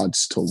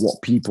regards to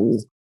what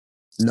people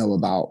know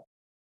about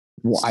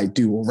what I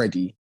do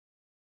already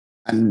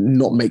and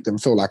not make them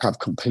feel like I've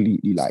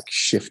completely like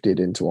shifted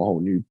into a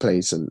whole new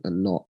place and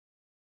not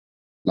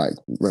like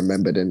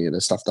remembered any of the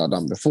stuff that I've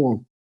done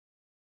before.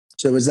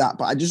 So it was that.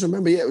 But I just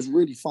remember, yeah, it was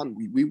really fun.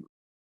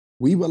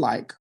 We were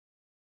like,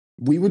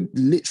 we would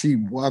literally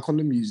work on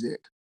the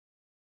music,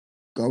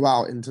 go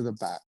out into the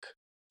back,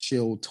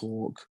 chill,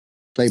 talk,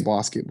 play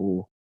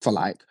basketball for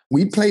like,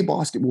 we'd play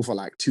basketball for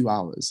like 2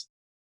 hours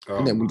and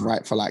Oh then we'd my.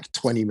 write for like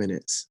 20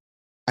 minutes.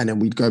 And then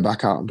we'd go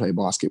back out and play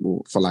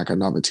basketball for like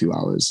another 2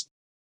 hours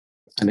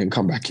and then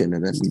come back in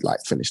and then we'd like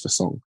finish the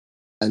song.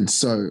 And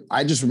so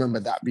I just remember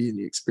that being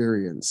the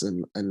experience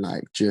and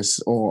like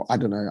just, or I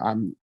don't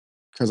know,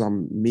 because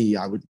I'm me,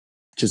 I would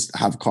just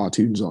have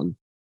cartoons on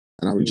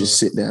and I would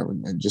just Yeah. sit there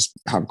and just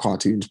have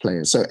cartoons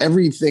playing. So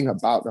everything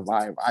about the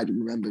vibe, I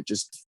remember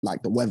just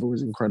like the weather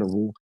was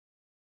incredible.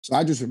 So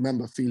I just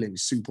remember feeling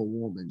super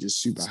warm and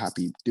just super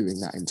happy during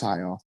that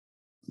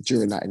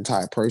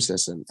entire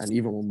process. And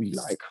even when we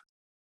like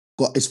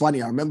got, it's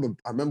funny, I remember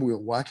we were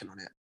working on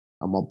it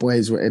and my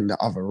boys were in the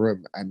other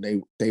room and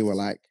they were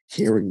like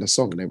hearing the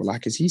song and they were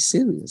like, is he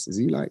serious? Is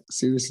he like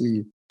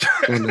seriously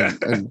gone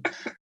and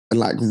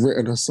like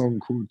written a song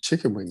called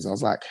Chicken Wings? I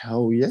was like,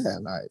 hell yeah.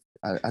 Like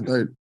I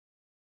don't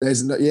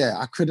there's no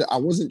yeah I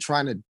wasn't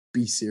trying to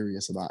be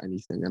serious about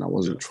anything and I Yeah.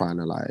 wasn't trying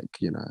to like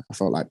I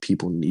felt like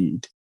people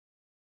need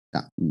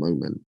that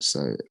moment,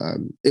 so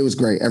it was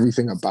great.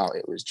 Everything about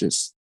it was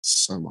just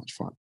so much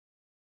fun.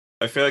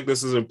 I feel like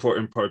this is an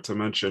important part to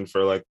mention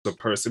for like the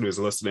person who's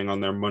listening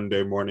on their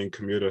Monday morning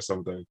commute or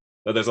something.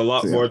 that there's a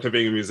lot So yeah, more to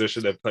being a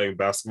musician than playing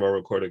basketball,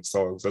 recording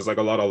songs. There's like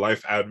a lot of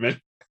life admin.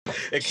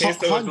 In case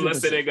someone's 100%.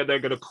 listening and they're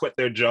gonna quit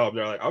their job,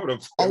 they're like, I'm gonna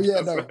play Oh yeah,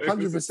 no, basketball.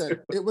 100%.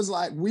 It was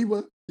like we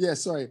were. Yeah,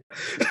 sorry.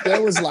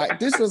 There was like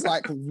this was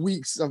like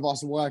weeks of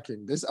us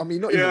working. This, I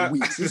mean, not even Yeah,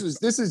 weeks.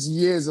 This is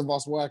years of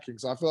us working.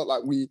 So I felt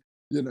like we,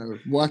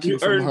 working you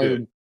from earned it.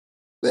 home.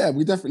 Yeah,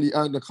 we definitely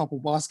earned a couple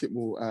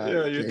basketball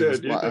Yeah, you games,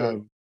 did. You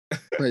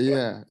but did.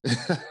 yeah,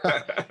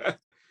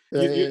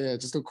 you, you yeah.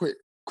 Just a quick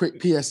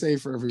PSA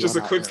for just everyone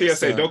a out quick there. It's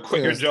PSA. Don't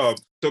quit your job.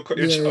 Don't quit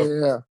your yeah,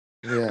 job.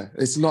 yeah, yeah, yeah.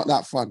 It's not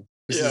that fun.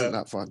 This isn't Yeah.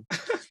 that fun.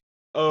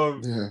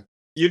 Um,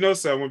 Yeah,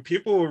 Sam, when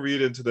people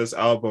read into this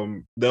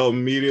album, they'll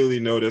immediately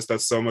notice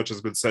that so much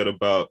has been said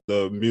about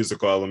the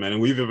musical element.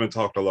 And we've even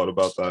talked a lot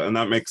about that. And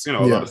that makes, a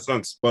lot yeah. of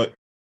sense. But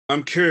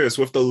I'm curious,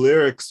 with the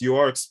lyrics, you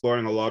are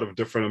exploring a lot of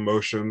different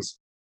emotions.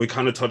 We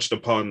kind of touched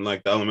upon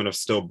like the element of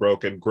still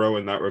broken, grow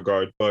in that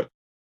regard. But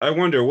I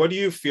wonder, what do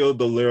you feel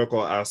the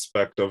lyrical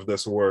aspect of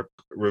this work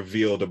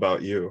revealed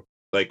about you?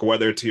 Like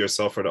whether to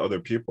yourself or to other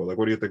people? Like,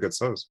 what do you think it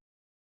says?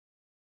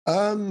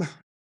 I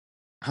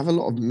have a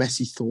lot of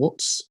messy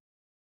thoughts.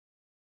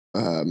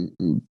 Um,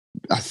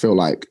 I feel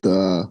like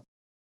the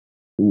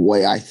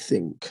way I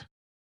think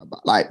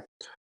about, like,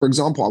 for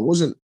example,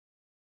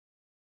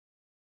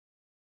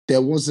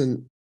 there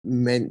wasn't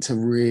meant to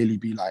really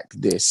be like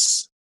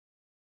this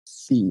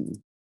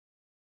theme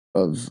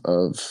of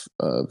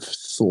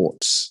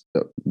thoughts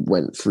that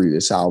went through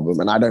this album,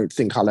 and I don't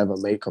think I'll ever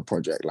make a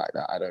project like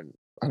that.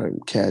 I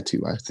don't care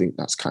to. I think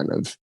that's kind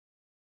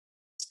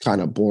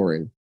of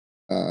boring.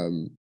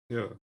 Um,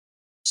 Yeah.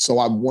 so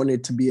I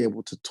wanted to be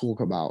able to talk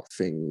about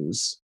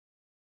things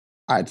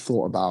I'd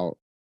thought about,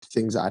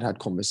 things that I'd had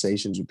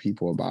conversations with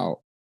people about,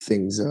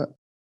 things that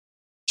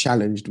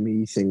challenged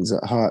me, things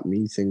that hurt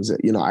me, things that,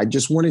 I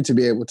just wanted to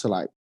be able to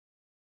like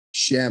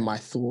share my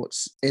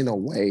thoughts in a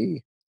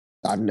way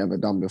that I've never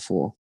done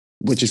before,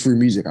 which is through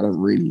music. I don't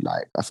really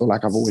like, I feel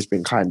like I've always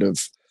been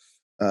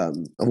I've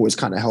always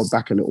kind of held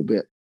back a little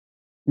bit.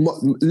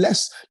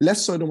 Less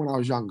so than when I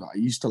was younger. I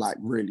used to like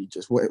really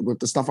just with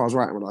the stuff I was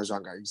writing when I was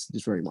younger. I used to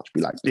just very much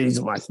be like, these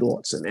are my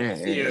thoughts, and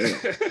Yeah.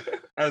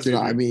 As do you you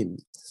know what I do. mean?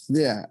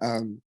 Yeah.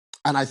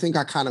 And I think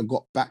I kind of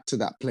got back to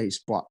that place,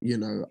 but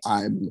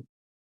I'm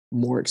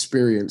more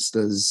experienced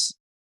as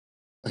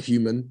a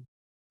human.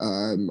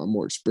 I'm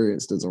more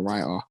experienced as a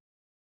writer,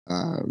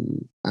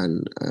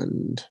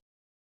 and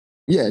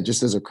yeah,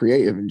 just as a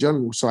creative in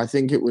general. So I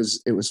think it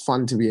was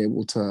fun to be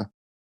able to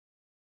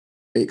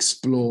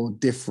explore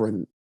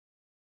different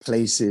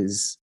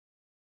places.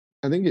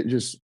 I think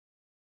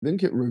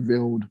it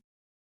revealed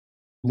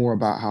more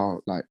about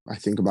how like I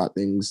think about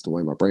things, the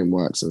way my brain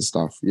works and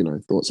stuff.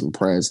 Thoughts and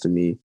prayers to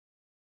me.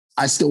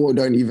 I still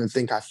don't even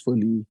think I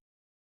fully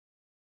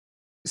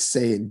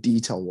say in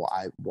detail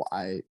what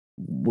I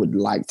would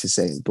like to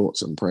say in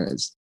thoughts and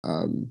prayers.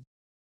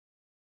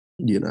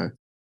 You know.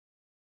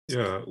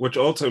 Yeah, which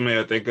ultimately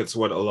I think it's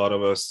what a lot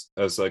of us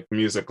as like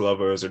music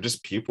lovers or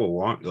just people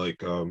want.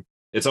 Like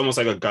it's almost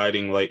like a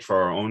guiding light for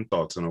our own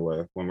thoughts in a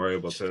way when we're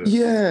able to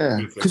Yeah,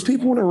 do things because like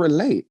people that. want to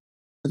relate.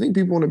 I think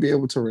people want to be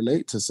able to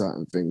relate to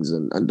certain things,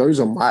 and those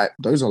are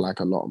like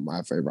a lot of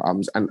my favorite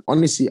albums. And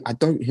honestly, I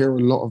don't hear a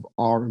lot of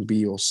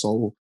R&B or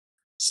soul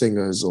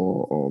singers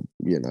or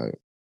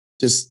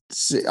just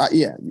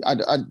yeah. I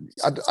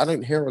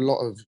don't hear a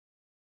lot of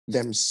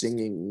them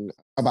singing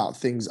about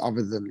things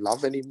other than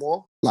love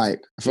anymore.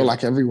 Like I feel Yeah.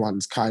 like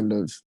everyone's kind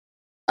of,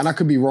 and I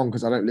could be wrong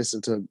because I don't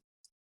listen to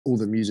all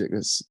the music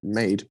that's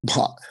made,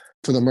 but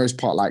for the most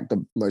part, like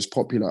the most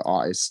popular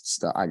artists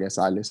that I guess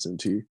I listen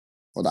to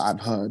or that I've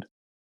heard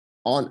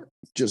aren't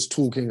just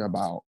talking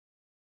about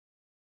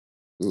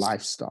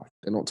life stuff.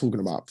 They're not talking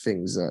about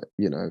things that,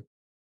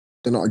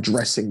 they're not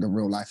addressing the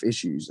real life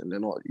issues. And they're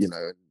not,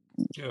 there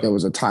Yeah.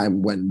 was a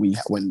time when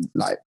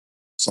like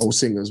soul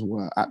singers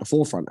were at the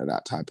forefront of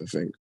that type of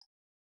thing.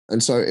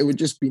 And so it would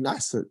just be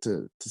nice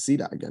to see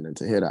that again and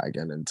to hear that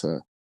again and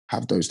to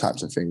have those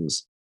types of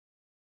things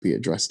be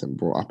addressed and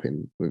brought up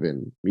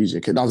within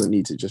music. It doesn't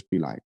need to just be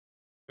like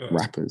Yeah.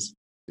 rappers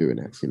doing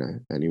it.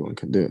 Anyone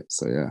can do it.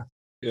 So yeah.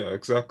 Yeah,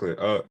 exactly.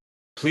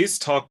 Please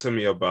talk to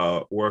me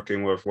about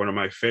working with one of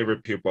my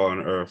favorite people on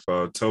earth,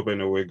 Tobe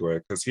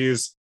Nwigwe,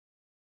 because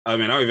I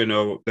mean, I don't even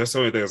know. There's so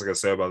many things I can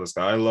say about this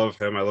guy. I love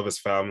him. I love his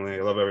family.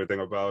 I love everything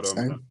about him.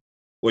 And Same.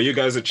 what you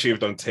guys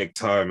achieved on Take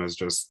Time is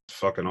just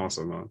fucking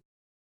awesome, man.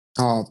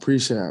 Oh,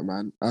 appreciate it,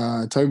 man.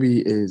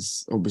 Toby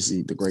is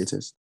obviously the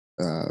greatest.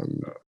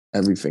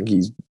 Everything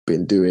he's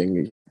been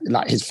doing,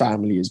 like his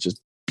family is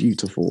just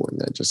beautiful, and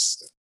they're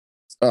just,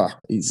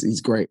 he's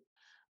great.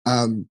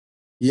 Um,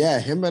 yeah,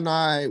 him and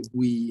I,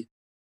 we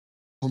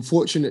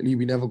unfortunately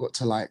we never got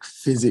to like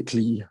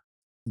physically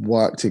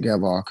work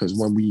together because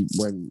when we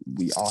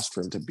asked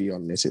for him to be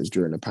on this, it was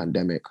during the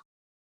pandemic.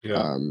 Yeah.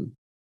 Um,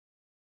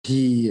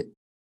 he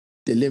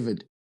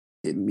delivered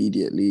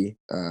immediately.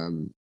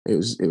 It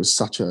was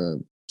such a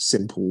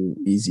simple,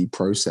 easy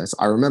process.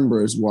 I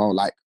remember as well,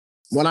 like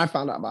when I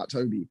found out about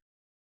Toby,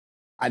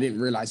 I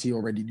didn't realize he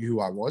already knew who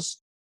I was.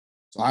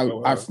 So I,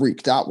 Oh I wow.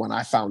 freaked out when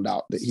I found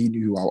out that he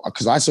knew who I,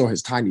 because I saw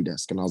his tiny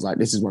desk and I was like,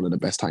 this is one of the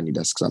best tiny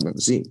desks I've ever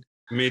seen.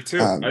 Me too.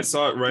 I Um,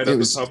 saw it right it at the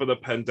was top of the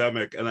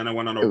pandemic, and then I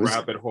went on a it was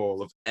rabbit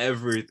hole of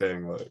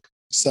everything. Like,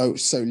 so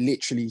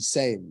literally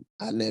same.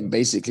 And then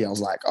basically I was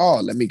like, oh,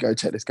 let me go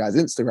check this guy's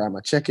Instagram.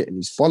 I check it and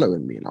he's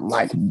following me. And I'm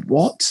like,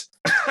 what?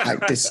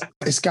 Like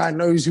this guy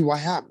knows who I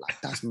am. Like,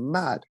 that's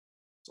mad.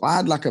 So I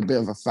had like a bit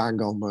of a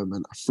fangirl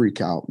moment, a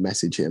freak out,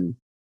 message him.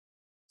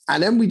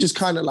 And then we just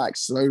kind of like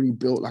slowly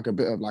built like a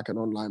bit of like an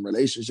online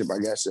relationship, I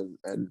guess,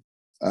 and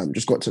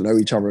just got to know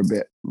each other a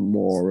bit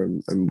more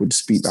and would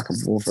speak back and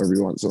forth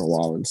every once in a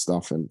while and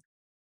stuff. And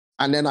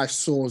then I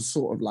saw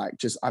sort of like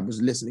just I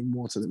was listening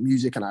more to the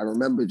music, and I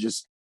remember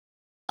just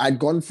I'd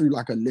gone through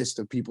like a list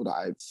of people that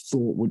I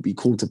thought would be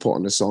cool to put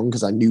on the song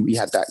because I knew we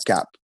had that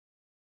gap.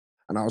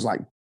 And I was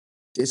like,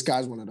 this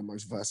guy's one of the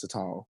most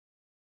versatile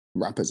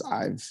rappers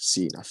I've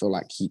seen. I feel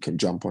like he can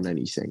jump on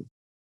anything.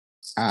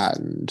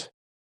 And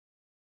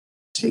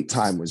Take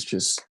Time was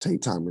just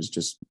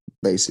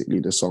basically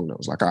the song that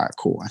was like, all right,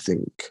 cool. I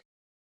think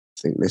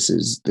this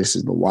is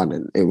the one.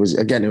 And it was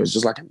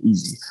just like an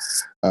easy,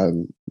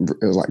 it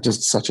was like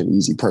just such an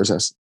easy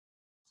process.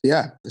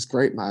 Yeah, it's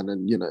great, man.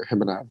 And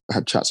him and I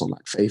had chats on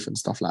like faith and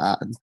stuff like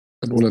that,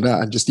 and all of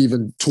that, and just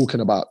even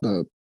talking about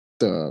the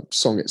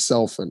song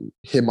itself and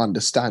him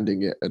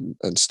understanding it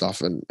and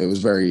stuff. And it was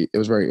very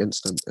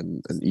instant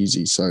and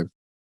easy. So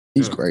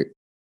he's yeah. great.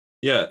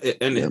 Yeah, Yeah,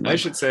 and I man.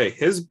 should say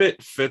his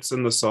bit fits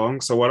in the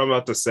song. So what I'm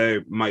about to say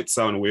might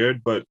sound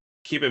weird, but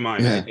keep in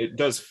mind Yeah, it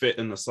does fit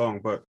in the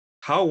song. But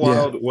how yeah,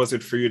 wild was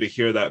it for you to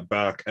hear that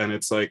back? And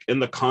it's like in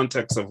the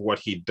context of what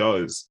he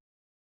does,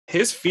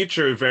 his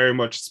feature very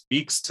much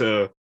speaks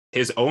to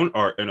his own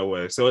art in a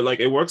way. So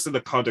it works in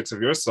the context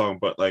of your song,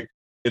 but like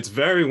it's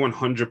very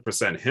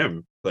 100%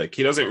 him. Like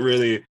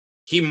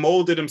he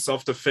molded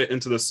himself to fit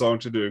into the song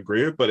to the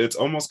degree, but it's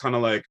almost kind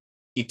of like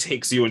he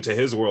takes you into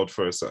his world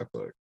for a sec.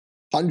 Like,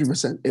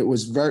 100%. It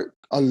was very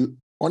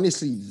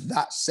honestly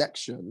that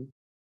section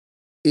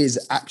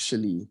is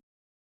actually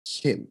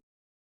him.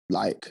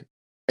 Like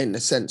in the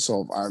sense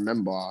of I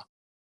remember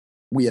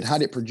we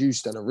had it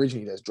produced and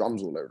originally there's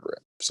drums all over it.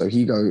 So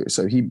he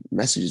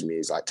messages me,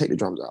 he's like, take the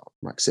drums out.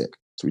 I'm like, sick.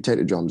 So we take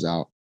the drums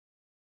out.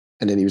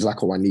 And then he was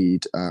like, oh,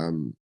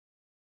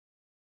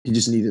 he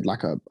just needed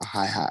like a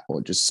hi-hat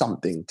or just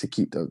something to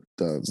keep the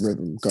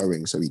rhythm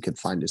going so he could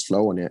find his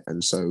flow on it.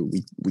 And so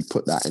we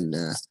put that in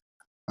there.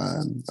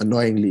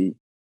 Annoyingly,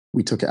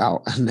 we took it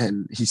out and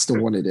then he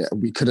still wanted it.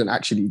 And we couldn't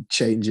actually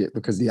change it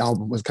because the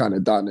album was kind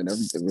of done and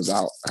everything was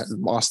out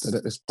and mastered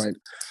at this point.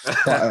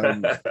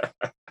 But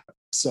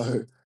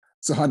so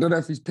so I don't know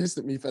if he's pissed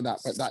at me for that,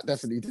 but that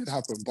definitely did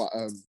happen.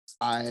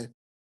 I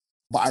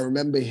but I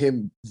remember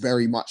him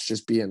very much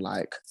just being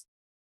like,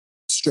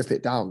 strip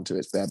it down to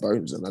its bare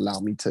bones and allow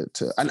me to.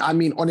 And I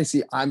mean,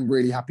 honestly, I'm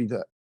really happy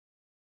that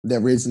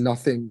there is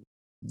nothing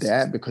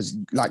there because,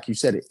 like you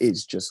said, it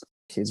is just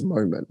his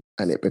moment,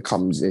 and it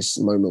becomes this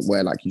moment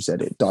where, like you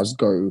said, it does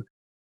go.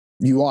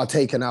 You are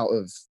taken out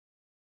of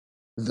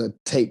the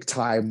Take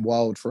Time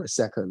world for a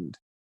second,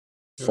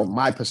 yeah, from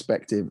my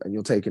perspective, and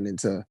you're taken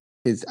into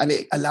his, and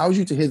it allows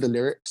you to hear the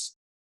lyrics,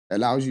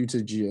 allows you to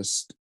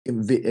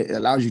it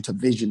allows you to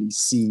visually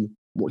see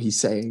what he's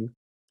saying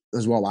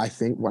as well. I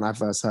think when I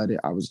first heard it,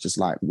 I was just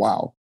like,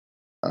 wow.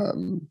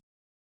 Um,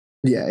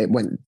 yeah, it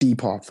went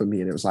deeper for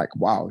me, and it was like,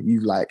 wow, you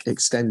like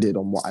extended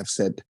on what I've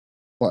said,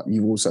 but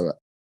you also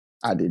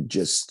added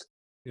just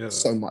yeah,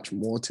 so much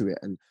more to it.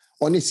 And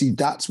honestly,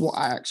 that's what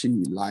I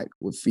actually like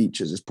with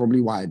features. It's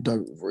probably why I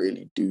don't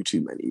really do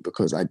too many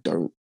because I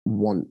don't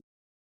want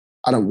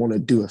to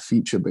do a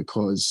feature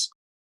because,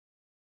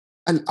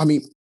 and I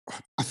mean,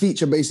 I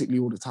feature basically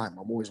all the time.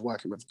 I'm always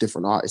working with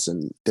different artists,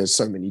 and there's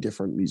so many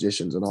different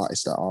musicians and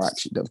artists that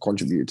have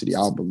contributed to the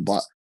album.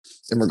 But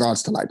in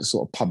regards to like the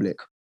sort of public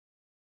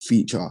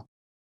feature,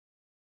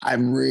 I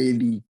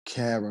really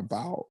care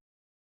about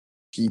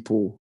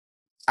people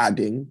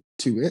adding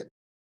to it.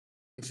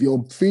 If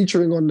you're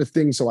featuring on the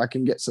thing so I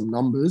can get some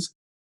numbers,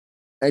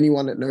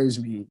 anyone that knows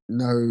me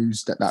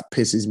knows that that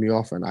pisses me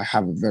off, and I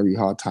have a very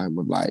hard time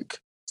with like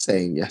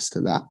saying yes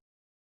to that.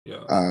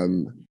 yeah,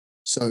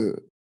 So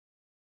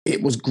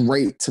it was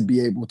great to be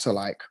able to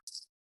like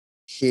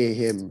hear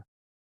him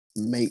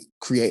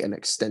create an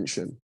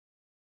extension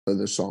for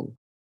the song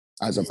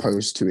as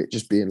opposed to it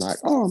just being like,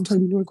 oh, I'm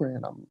Tony Norgray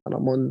and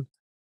I'm on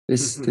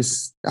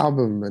this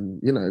album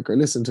and go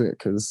listen to it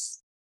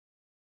because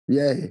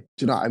yeah, do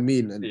you know what I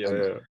mean? And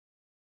yeah.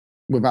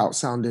 without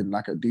sounding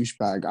like a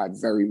douchebag, I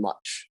very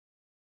much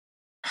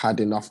had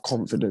enough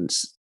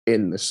confidence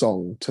in the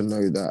song to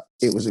know that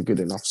it was a good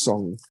enough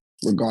song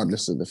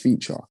regardless of the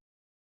feature.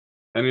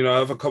 And I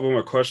have a couple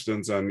more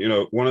questions, and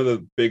one of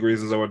the big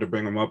reasons I wanted to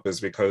bring them up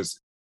is because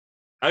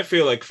I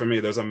feel like for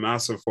me, there's a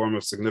massive form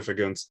of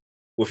significance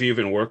with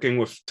even working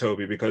with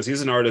Toby because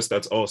he's an artist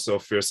that's also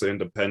fiercely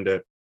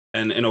independent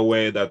and in a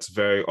way that's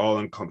very all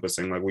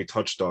encompassing, like we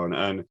touched on.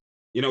 And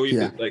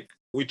Yeah,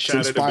 we it's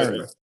chatted a bit.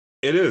 inspiring.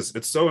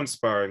 It's so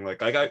inspiring.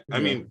 Like I Yeah,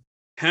 mean,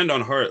 hand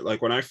on heart,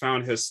 like when I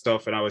found his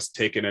stuff and I was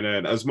taking it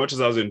in, as much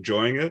as I was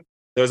enjoying it,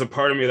 there's a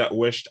part of me that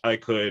wished I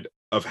could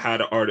have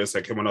had artists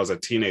like him when I was a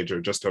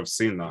teenager, just to have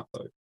seen that.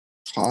 Like,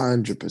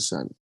 100%,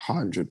 100%,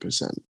 hundred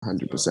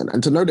yeah, percent,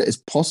 and to know that it's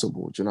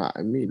possible. Do you know what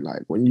I mean?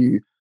 Like when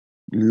you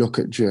look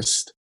at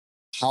just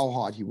how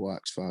hard he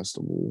works, first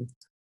of all,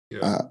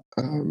 yeah,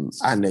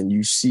 and then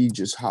you see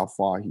just how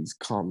far he's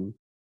come.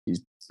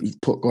 He's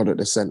put God at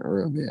the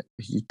center of it.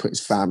 He's put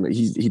his family.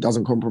 He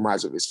doesn't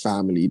compromise with his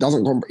family. He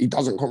doesn't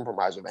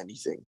compromise with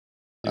anything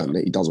yeah.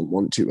 that he doesn't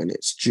want to, and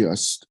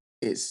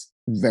it's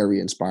very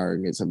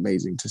inspiring. It's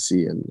amazing to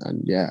see, and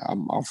yeah,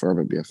 I'll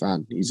forever be a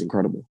fan. He's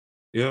incredible.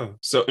 Yeah.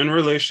 So in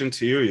relation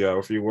to you, yeah,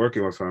 if you're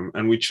working with him,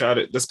 and we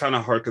chatted, this kind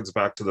of harkens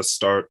back to the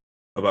start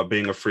about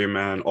being a free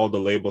man, all the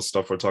label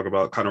stuff we're talking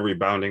about, kind of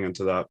rebounding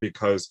into that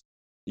because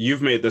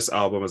you've made this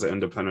album as an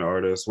independent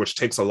artist, which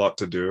takes a lot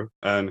to do.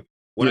 And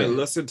when I Yeah.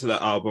 listened to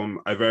the album,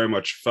 I very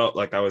much felt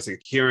like I was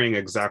hearing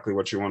exactly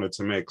what you wanted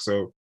to make.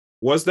 So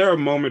was there a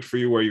moment for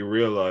you where you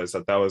realized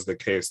that that was the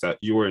case, that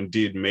you were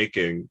indeed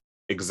making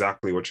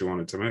exactly what you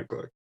wanted to make?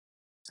 Like,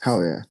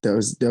 Hell yeah. There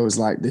was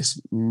like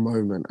this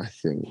moment, I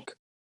think,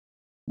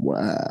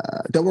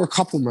 where there were a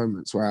couple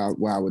moments where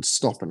I would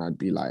stop and I'd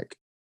be like,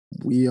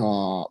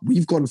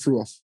 we've gone through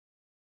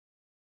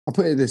I'll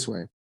put it this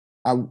way.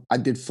 I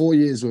did 4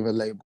 years with a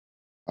label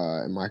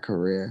in my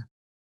career,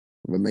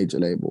 with a major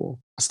label.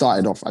 I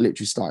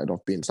literally started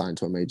off being signed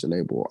to a major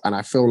label. And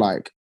I feel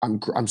like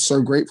I'm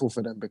so grateful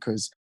for them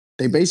because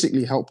they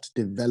basically helped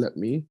develop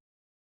me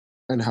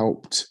and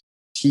helped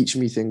teach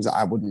me things that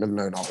I wouldn't have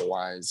known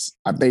otherwise.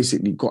 I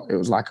basically it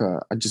was like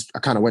I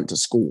kind of went to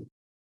school,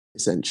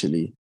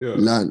 essentially, yeah,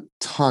 learned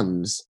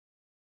tons.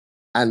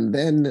 And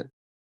then,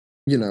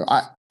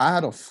 I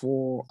had a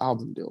 4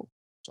 album deal.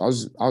 So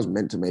I was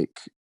meant to make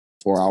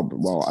 4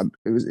 albums. Well,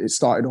 it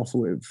started off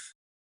with,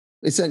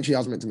 essentially I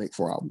was meant to make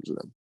 4 albums with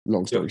them,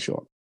 long yeah, story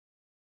short.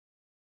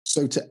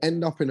 So to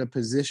end up in a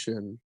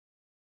position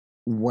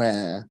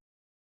where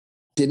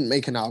didn't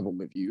make an album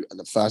with you, and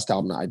the first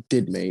album that I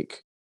did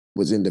make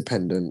was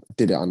independent,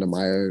 did it under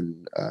my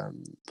own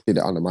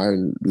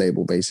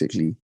label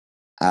basically,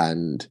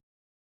 and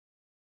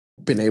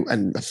been able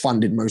and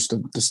funded most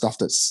of the stuff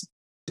that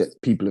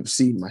people have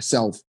seen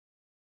myself.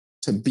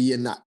 To be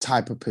in that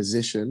type of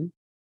position,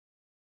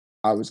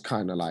 I was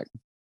kind of like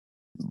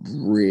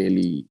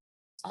really,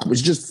 I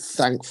was just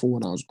thankful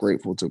and I was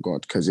grateful to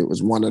God because it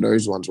was one of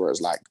those ones where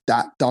it's like,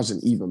 that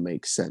doesn't even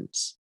make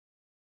sense.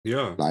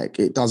 yeah, Like,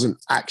 it doesn't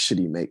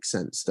actually make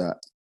sense that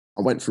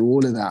I went through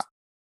all of that.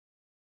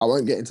 I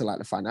won't get into like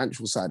the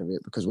financial side of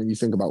it because when you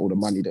think about all the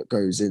money that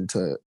goes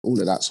into all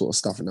of that sort of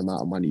stuff and the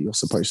amount of money you're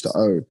supposed to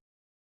owe,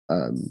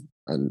 and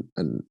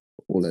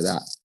all of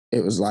that,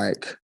 it was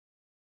like,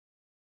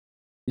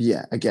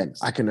 yeah, again,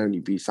 I can only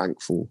be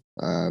thankful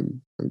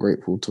and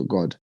grateful to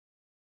God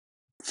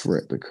for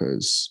it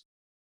because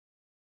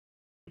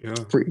yeah,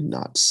 pretty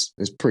nuts.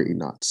 It's pretty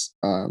nuts.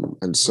 And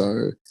yeah,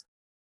 so,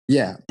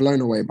 yeah,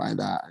 blown away by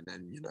that. And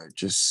then,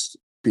 just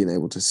being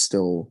able to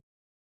still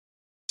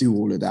do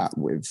all of that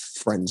with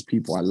friends,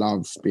 people I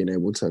love, being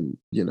able to,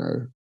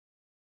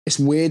 it's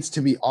weird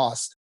to be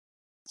asked,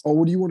 oh,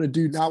 what do you want to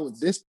do now with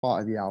this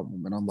part of the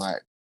album? And I'm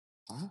like,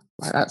 huh?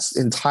 Like, that's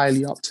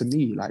entirely up to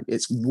me. Like,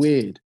 it's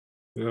weird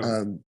yeah.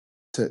 um,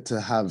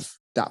 to have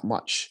that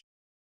much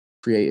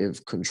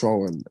creative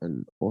control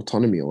and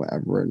autonomy or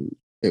whatever. And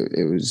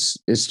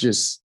it's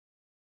just,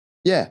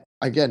 yeah,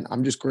 again,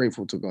 I'm just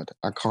grateful to God.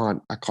 I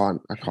can't.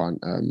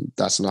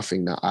 That's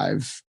nothing that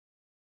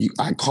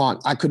I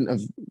couldn't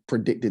have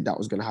predicted that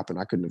was going to happen.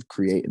 I couldn't have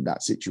created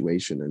that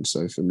situation. And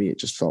so for me, it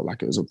just felt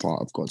like it was a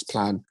part of God's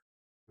plan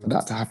for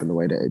that to happen the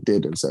way that it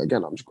did. And so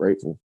again, I'm just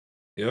grateful.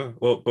 Yeah.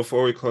 Well,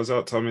 before we close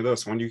out, tell me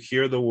this. When you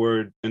hear the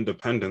word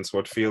independence,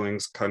 what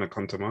feelings kind of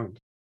come to mind?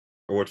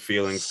 Or what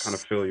feelings kind of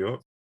fill you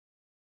up?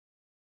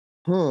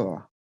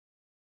 Huh.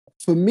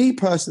 For me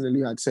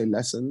personally, I'd say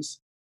lessons.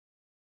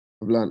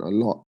 I've learned a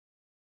lot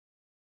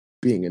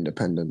being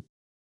independent.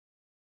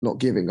 Not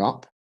giving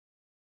up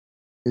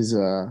is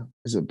a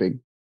big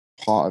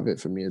part of it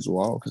for me as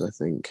well, because I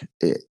think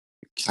it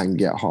can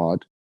get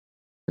hard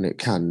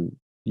and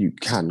you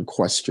can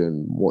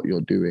question what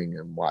you're doing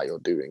and why you're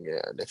doing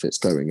it and if it's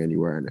going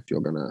anywhere and if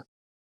you're gonna,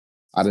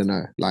 I don't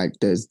know, like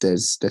there's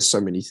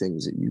so many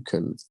things that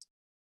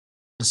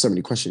there's so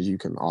many questions you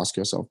can ask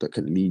yourself that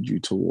can lead you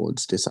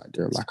towards this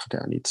idea of like,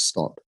 okay, I need to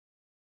stop.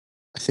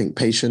 I think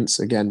patience,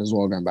 again, as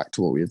well, going back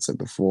to what we had said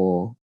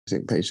before, I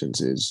think patience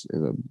is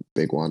a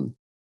big one.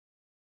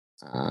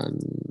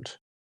 And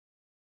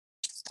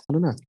I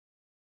don't know.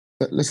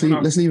 Let's You leave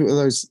know, let's leave it with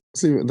those.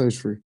 Let's leave it with those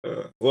three.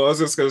 well, I was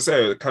just gonna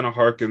say it kind of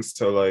harkens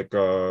to like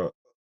the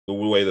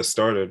way this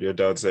started. Your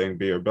dad saying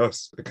 "be your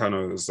best." It kind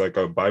of is like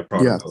a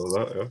byproduct Yeah. of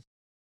that. Yeah.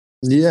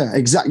 Yeah,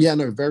 exactly. Yeah,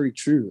 no, very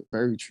true.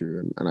 Very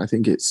true. And I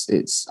think it's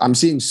I'm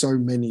seeing so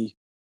many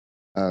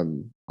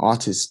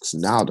artists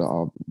now that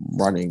are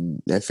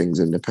running their things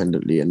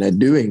independently and they're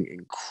doing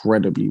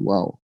incredibly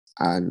well.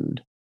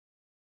 And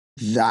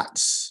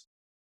that's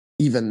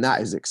even that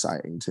is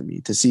exciting to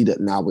me to see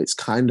that now it's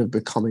kind of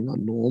becoming a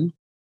norm.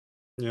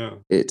 Yeah.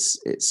 It's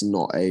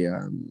not a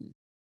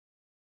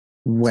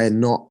we're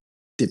not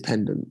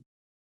dependent.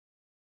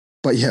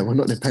 But yeah, we're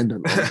not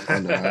dependent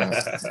on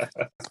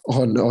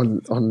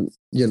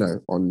you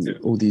know, on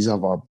all these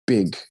other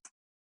big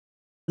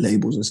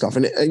labels and stuff.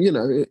 And you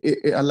know,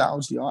 it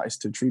allows the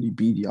artist to truly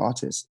be the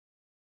artist.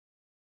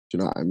 Do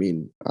you know what I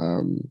mean?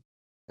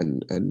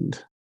 And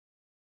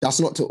that's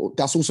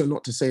also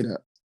not to say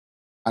that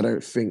I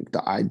don't think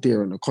the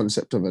idea and the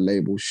concept of a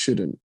label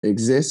shouldn't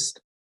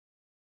exist.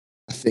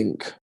 I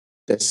think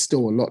there's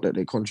still a lot that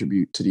they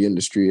contribute to the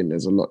industry, and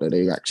there's a lot that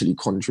they actually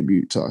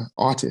contribute to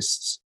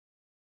artists.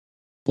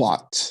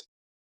 But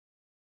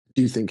I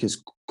do think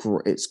it's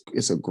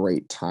a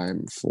great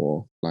time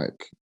for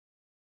like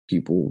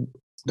people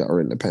that are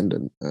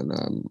independent, and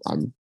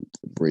I'm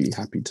really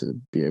happy to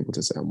be able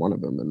to say I'm one of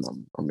them, and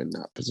I'm in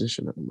that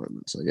position at the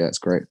moment. So yeah, it's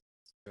great.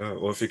 Yeah,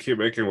 well, if you keep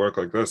making work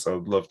like this,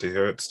 I'd love to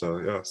hear it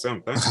still. Yeah,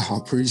 Sam, thanks. I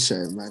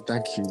appreciate it, man.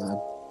 Thank you, man.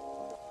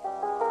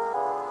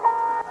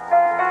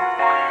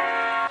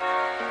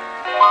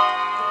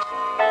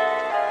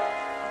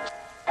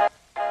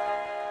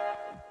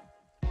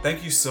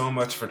 Thank you so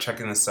much for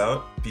checking this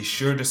out. Be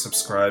sure to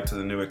subscribe to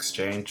The New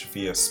Exchange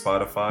via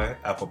Spotify,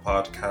 Apple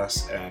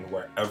Podcasts, and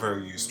wherever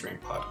you stream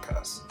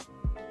podcasts.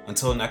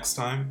 Until next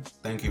time,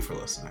 thank you for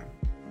listening.